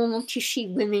is normal to see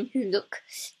women who look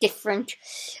different.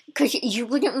 Because you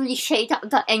wouldn't really say that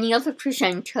about any other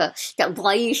presenter, that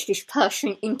why is this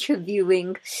person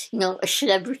interviewing, a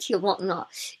celebrity or whatnot.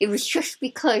 It was just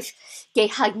because they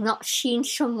had not seen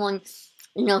someone,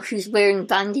 who's wearing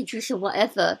bandages or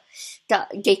whatever, that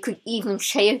they could even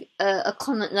say a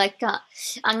comment like that.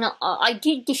 And I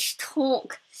did this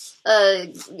talk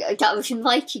that I was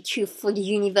invited to for the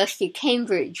University of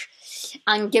Cambridge,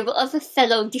 and there were other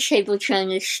fellow disabled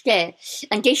journalists there,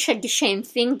 and they said the same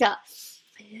thing, that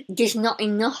there's not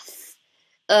enough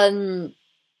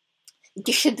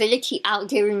disability out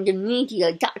there in the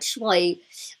media. That's why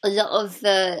a lot of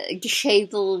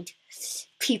disabled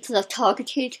people are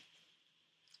targeted.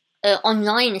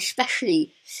 Online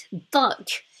especially,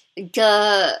 but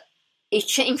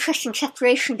it's an interesting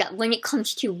separation that when it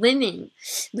comes to women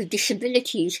with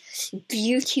disabilities,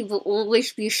 beauty will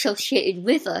always be associated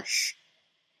with us,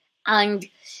 and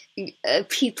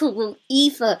people will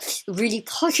either really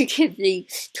positively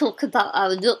talk about our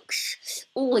looks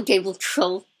or they will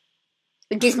troll.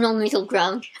 There's no middle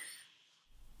ground.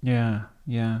 Yeah.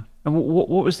 And what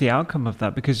was the outcome of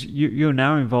that? Because you're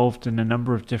now involved in a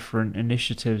number of different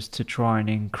initiatives to try and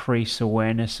increase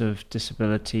awareness of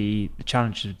disability, the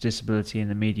challenges of disability in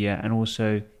the media, and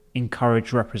also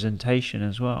encourage representation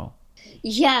as well.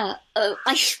 Yeah,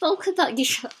 I spoke about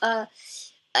this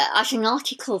as an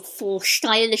article for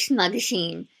Stylist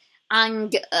magazine,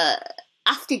 and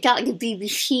after that the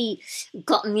BBC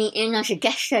got me in as a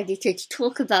guest editor to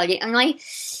talk about it, and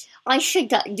I said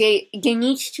that there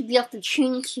needs to be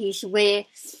opportunities where,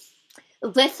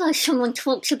 whether someone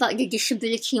talks about their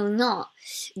disability or not,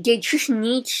 there just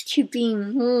needs to be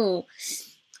more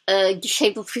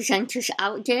disabled presenters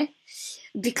out there,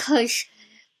 because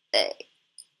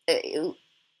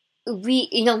we're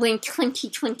in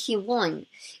 2021.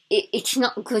 It's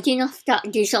not good enough that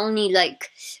there's only like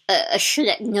a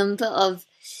select number of,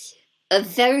 a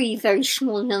very, very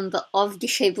small number of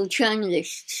disabled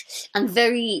journalists, and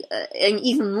an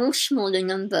even more smaller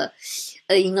number,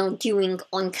 doing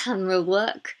on-camera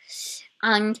work,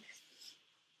 and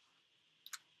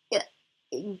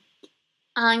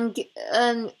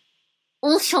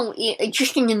also,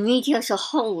 just in the media as a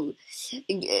whole,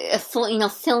 for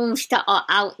films that are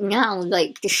out now,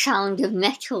 like The Sound of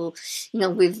Metal,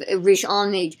 with Riz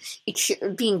Ahmed, it's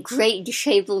been great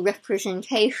disabled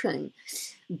representation.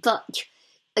 But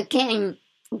again,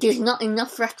 there's not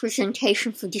enough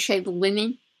representation for disabled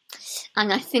women,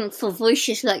 and I think for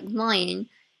voices like mine,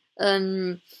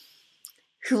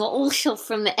 who are also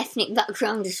from an ethnic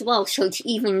background as well, so it's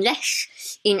even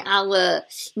less in our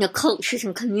cultures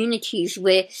and communities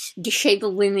where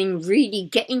disabled women really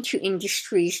get into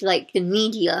industries like the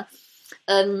media.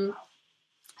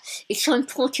 It's so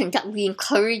important that we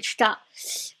encourage that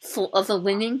for other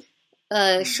women,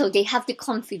 so they have the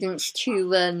confidence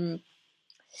to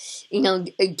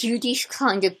do these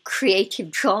kind of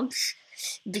creative jobs.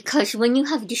 Because when you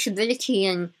have disability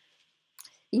in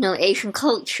Asian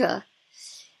culture,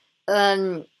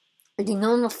 the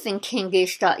normal thinking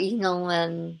is that you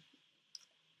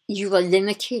are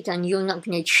limited and you're not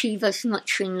going to achieve as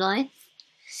much in life.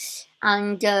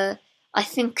 And I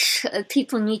think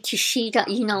people need to see that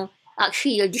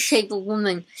actually a disabled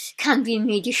woman can be in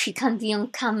media, she can be on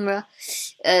camera,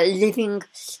 living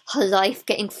her life,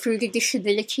 getting through the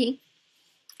disability,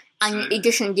 and it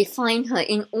doesn't define her,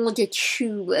 in order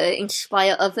to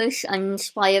inspire others and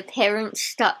inspire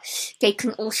parents that they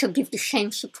can also give the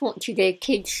same support to their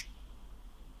kids.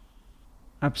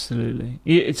 Absolutely.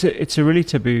 It's a really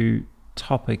taboo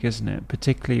topic, isn't it?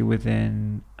 Particularly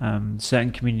within certain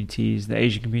communities, the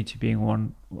Asian community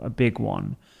being a big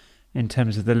one, in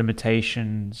terms of the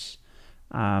limitations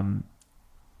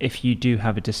if you do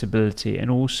have a disability,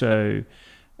 and also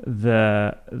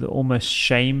the almost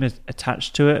shame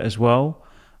attached to it as well.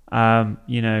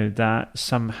 That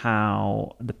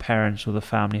somehow the parents or the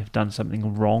family have done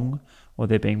something wrong, or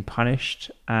they're being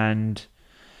punished. And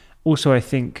also, I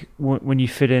think when you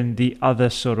fit in the other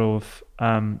sort of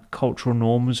cultural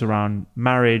norms around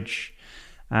marriage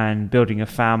and building a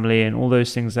family and all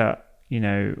those things that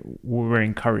we're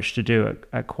encouraged to do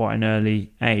at quite an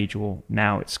early age, or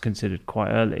now it's considered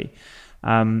quite early.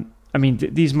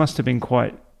 These must have been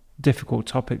quite difficult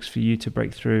topics for you to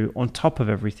break through, on top of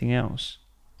everything else.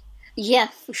 Yeah,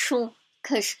 for sure.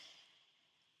 Because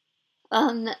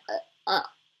out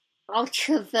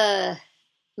of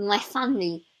my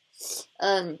family,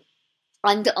 I'm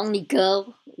the only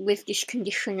girl with this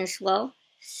condition as well.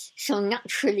 So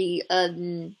naturally,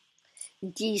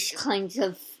 these kinds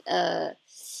of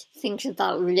things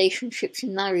about relationships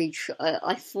and marriage,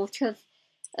 I thought of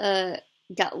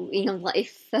that, what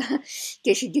if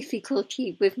there's a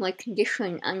difficulty with my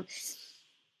condition. And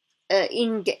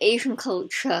in the Asian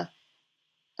culture,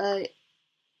 it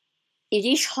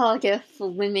is harder for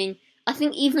women. I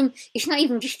think it's not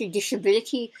even just a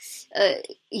disability.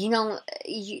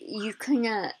 You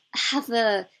can have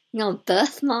a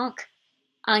birthmark,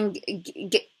 and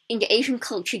in the Asian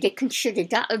culture they consider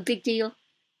that a big deal.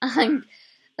 And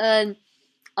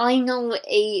I know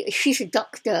she's a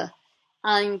doctor,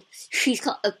 and she's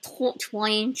got a port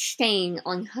wine stain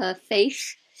on her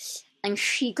face, and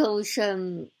she goes,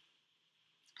 when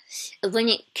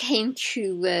it came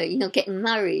to getting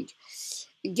married,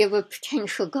 there were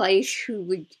potential guys who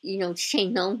would say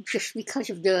no just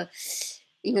because of the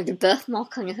the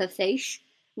birthmark on her face,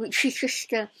 which is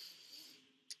just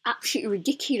absolutely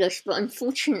ridiculous. But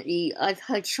unfortunately, I've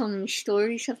heard so many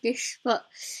stories of this. But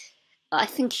I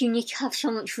think you need to have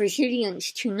so much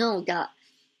resilience to know that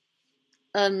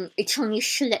it's only a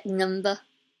select number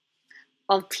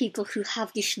of people who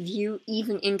have this view,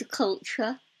 even in the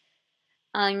culture,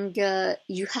 and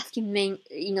you have to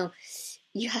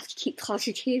you have to keep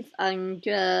positive, and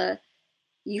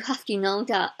you have to know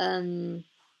that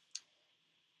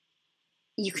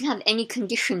you can have any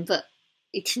condition, but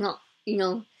it's not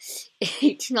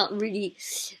it's not really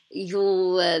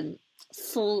your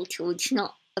fault, or it's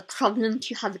not a problem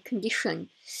to have a condition.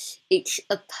 It's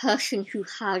a person who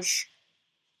has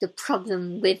the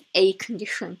problem with a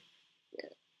condition.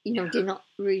 They're not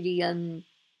really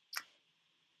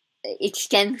it's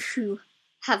them who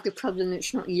have the problem,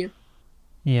 it's not you.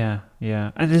 Yeah.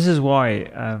 And this is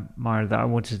why, Myra, that I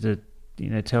wanted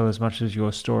to tell as much of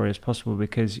your story as possible,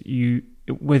 because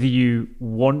whether you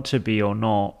want to be or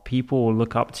not, people will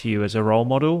look up to you as a role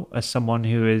model, as someone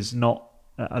who is not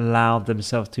allowed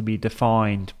themselves to be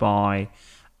defined by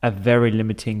a very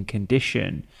limiting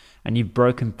condition. And you've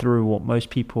broken through what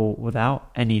most people without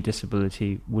any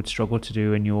disability would struggle to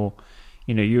do in your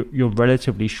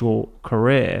relatively short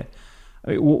career.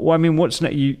 What's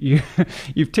next?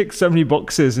 You've ticked so many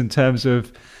boxes in terms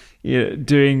of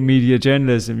doing media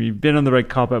journalism. You've been on the red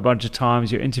carpet a bunch of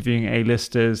times. You're interviewing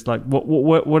A-listers. Like,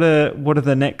 what are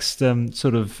the next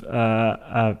sort of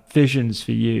visions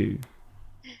for you?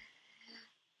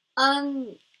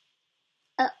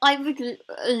 I would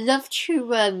love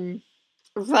to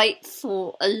write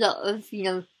for a lot of,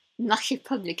 massive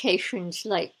publications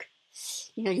like,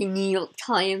 the New York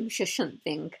Times or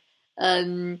something.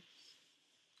 And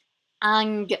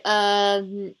I,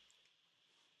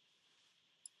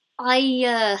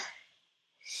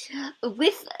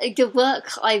 with the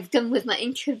work I've done with my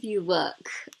interview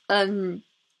work,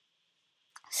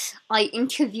 I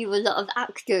interview a lot of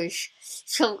actors,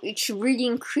 so it's really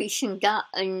increasing that,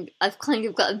 and I've kind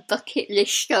of got a bucket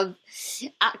list of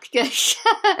actors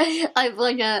I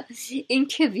want to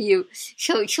interview,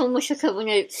 so it's almost like I want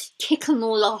to tick them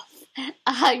all off,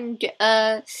 and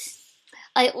I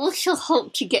also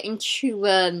hope to get into,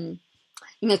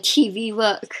 TV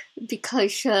work,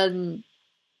 because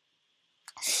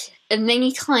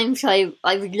many times I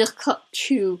would look up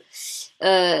to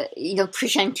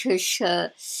presenters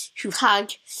who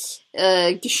had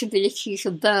disabilities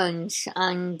or burns,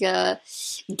 and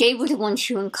they were the ones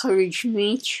who encouraged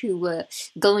me to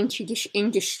go into this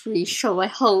industry. So I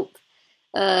hope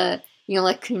I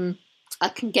can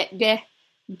get there.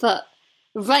 But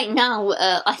right now,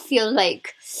 I feel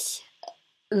like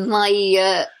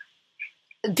my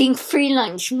being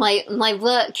freelance, my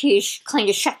work is kind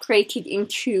of separated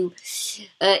into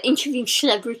interviewing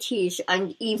celebrities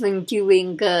and even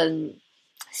doing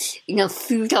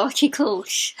food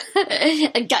articles,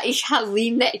 and that is how we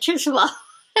met as well.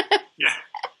 Yeah.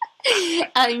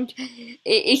 And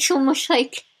it's almost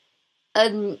like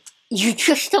you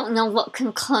just don't know what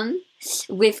can come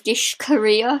with this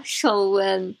career.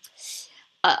 So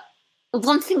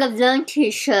one thing I've learned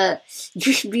is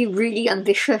just be really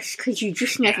ambitious, because you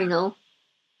just never know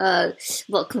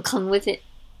what can come with it.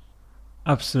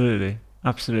 Absolutely.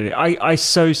 I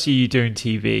so see you doing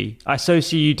TV. I so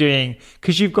see you doing,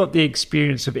 because you've got the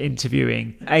experience of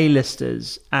interviewing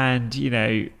A-listers and,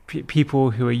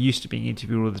 people who are used to being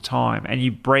interviewed all the time, and you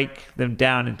break them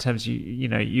down in terms of,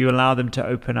 you allow them to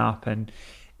open up, and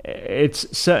it's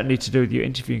certainly to do with your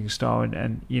interviewing style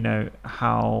and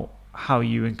how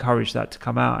you encourage that to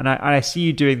come out. And I see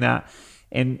you doing that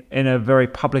in a very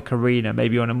public arena,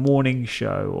 maybe on a morning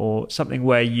show or something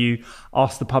where you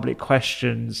ask the public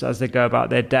questions as they go about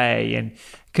their day. And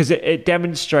because it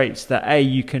demonstrates that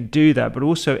you can do that, but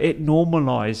also it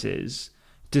normalizes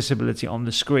disability on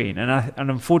the screen. And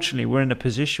unfortunately, we're in a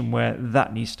position where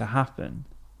that needs to happen.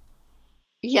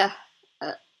 Yeah,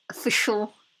 for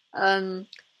sure.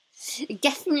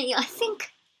 Definitely, I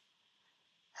think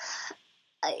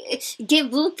there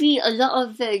will be a lot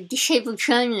of disabled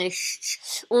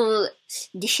journalists or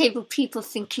disabled people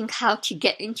thinking how to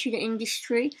get into the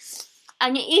industry.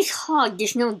 And it is hard,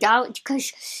 there's no doubt,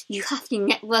 because you have to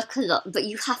network a lot, but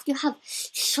you have to have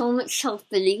so much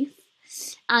self-belief.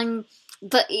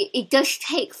 But it does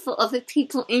take for other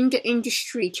people in the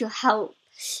industry to help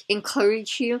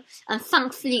encourage you. And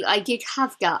thankfully, I did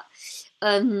have that.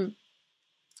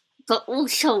 But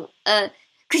also,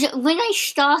 because when I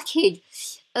started,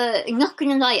 not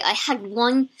gonna lie, I had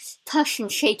one person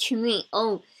say to me,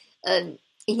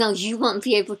 you won't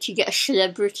be able to get a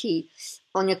celebrity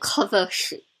on a cover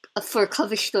for a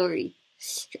cover story.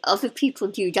 Other people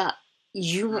do that.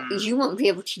 You won't be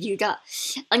able to do that.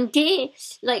 And their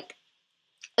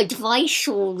advice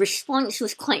or response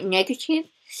was quite negative,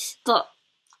 but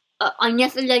I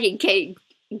never let it get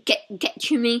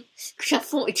to me, because I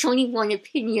thought it's only one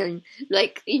opinion.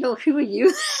 Who are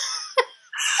you?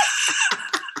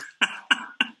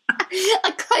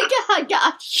 I kind of had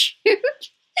that attitude,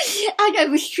 and I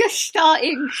was just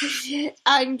starting,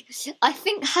 and I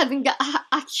think having that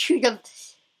attitude of,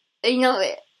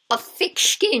 a thick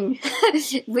skin,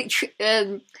 which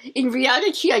in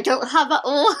reality I don't have at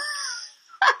all,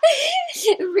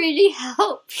 it really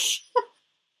helps.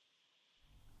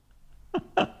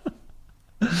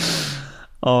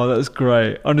 Oh, that's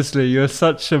great. Honestly, you're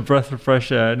such a breath of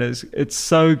fresh air, and it's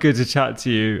so good to chat to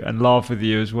you and laugh with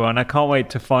you as well. And I can't wait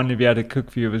to finally be able to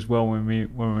cook for you as well when we're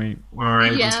able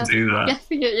to do that.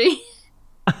 Definitely.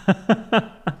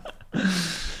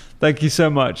 Thank you so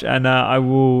much, and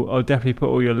I'll definitely put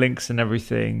all your links and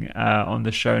everything on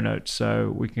the show notes,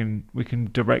 so we can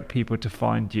direct people to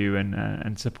find you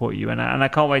and support you. And I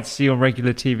can't wait to see you on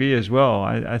regular TV as well.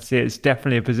 I see it's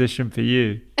definitely a position for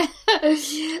you.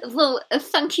 Well,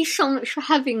 thank you so much for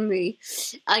having me.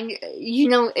 And,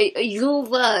 your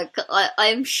work, I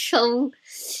am so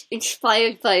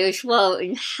inspired by as well,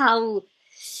 and how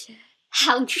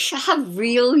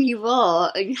real you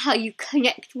are and how you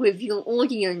connect with your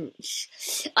audience.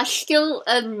 I still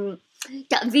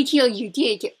that video you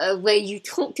did where you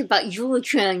talked about your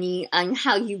journey and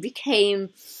how you became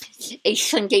a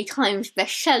Sunday Times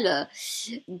bestseller,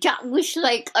 that was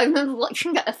like, I remember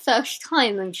watching that the first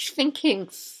time and just thinking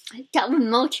that would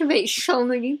motivate so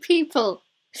many people.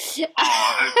 Oh,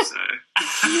 I hope so.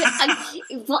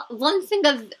 And one thing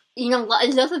what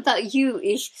I love about you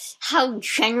is how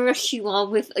generous you are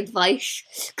with advice,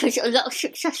 because a lot of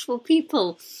successful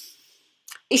people,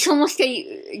 it's almost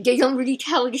they don't really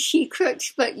tell the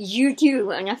secrets, but you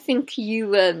do, and I think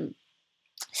you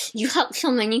help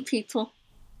so many people.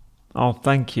 Oh,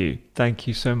 thank you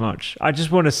so much. I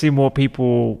just want to see more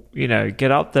people,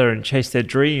 get up there and chase their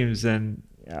dreams, and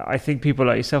I think people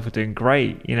like yourself are doing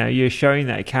great. You're showing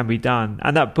that it can be done,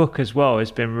 and that book as well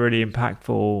has been really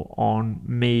impactful on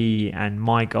me and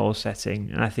my goal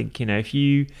setting. And I think if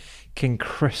you can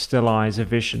crystallize a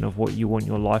vision of what you want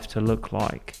your life to look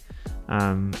like,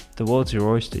 the world's your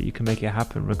oyster. You can make it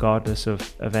happen regardless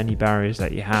of any barriers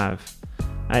that you have.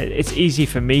 It's easy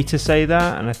for me to say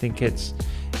that, and I think it's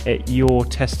your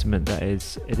testament that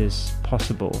it is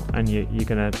possible, and you're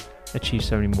going to achieve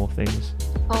so many more things.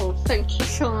 Oh, thank you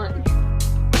so much.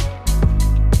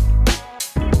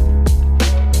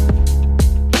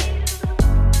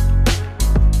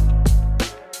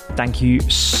 Thank you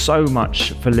so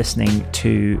much for listening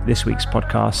to this week's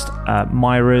podcast.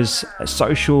 Myra's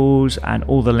socials and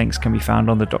all the links can be found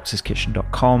on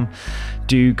thedoctorskitchen.com.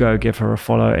 Do go give her a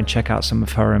follow and check out some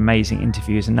of her amazing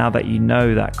interviews. And now that you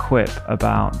know that quip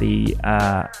about the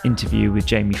interview with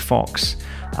Jamie Foxx,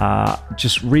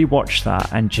 just rewatch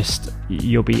that and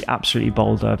you'll be absolutely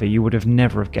bowled over. You would have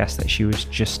never have guessed that she was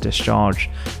just discharged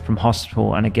from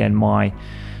hospital. And again, my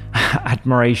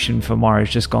admiration for Myra has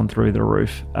just gone through the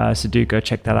roof. So do go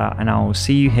check that out, and I will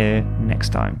see you here next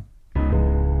time.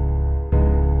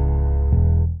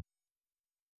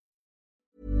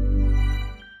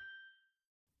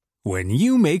 When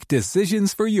you make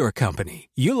decisions for your company,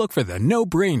 you look for the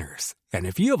no-brainers. And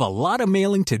if you have a lot of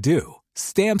mailing to do,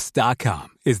 Stamps.com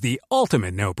is the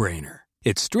ultimate no-brainer.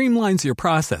 It streamlines your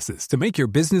processes to make your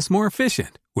business more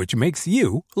efficient, which makes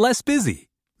you less busy.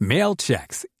 Mail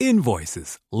checks,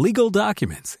 invoices, legal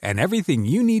documents, and everything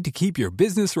you need to keep your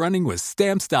business running with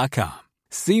Stamps.com.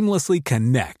 Seamlessly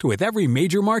connect with every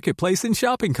major marketplace and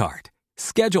shopping cart.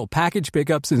 Schedule package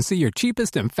pickups and see your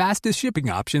cheapest and fastest shipping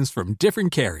options from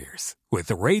different carriers, with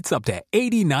rates up to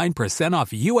 89% off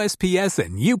USPS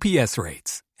and UPS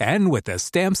rates. And with the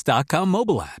Stamps.com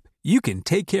mobile app, you can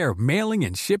take care of mailing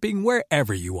and shipping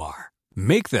wherever you are.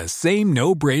 Make the same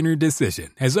no-brainer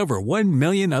decision as over 1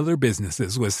 million other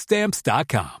businesses with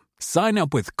Stamps.com. Sign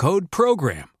up with code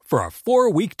PROGRAM for a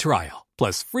 4-week trial,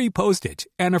 plus free postage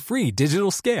and a free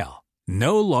digital scale.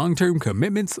 No long-term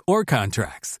commitments or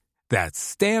contracts. That's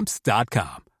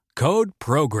Stamps.com. Code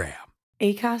PROGRAM.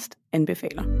 Acast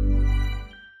anbefaler.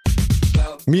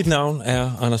 Mit navn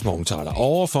er Anders Morgenthaler.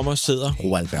 Overfor mig sidder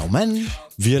Roald Bergmann.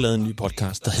 Vi har lavet en ny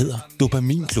podcast, der hedder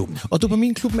Dopaminklubben. Og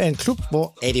Dopaminklubben er en klub,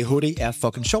 hvor ADHD er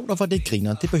fucking sjovt, og hvor det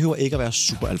griner. Det behøver ikke at være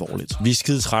super alvorligt. Vi er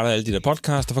skide trætte af alle de der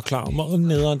podcaster, forklarer mig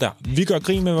nederen der. Vi gør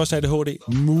grin med vores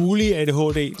ADHD. Mulig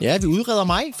ADHD. Ja, vi udreder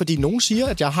mig, fordi nogen siger,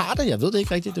 at jeg har det. Jeg ved det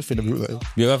ikke rigtigt, det finder vi ud af.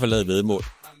 Vi har i hvert fald lavet væddemål.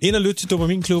 Ind og lyt til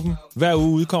Dopaminklubben. Hver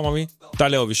uge udkommer vi. Der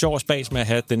laver vi sjov og spas med at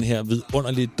have den her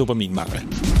vidunderlige dopaminmangel.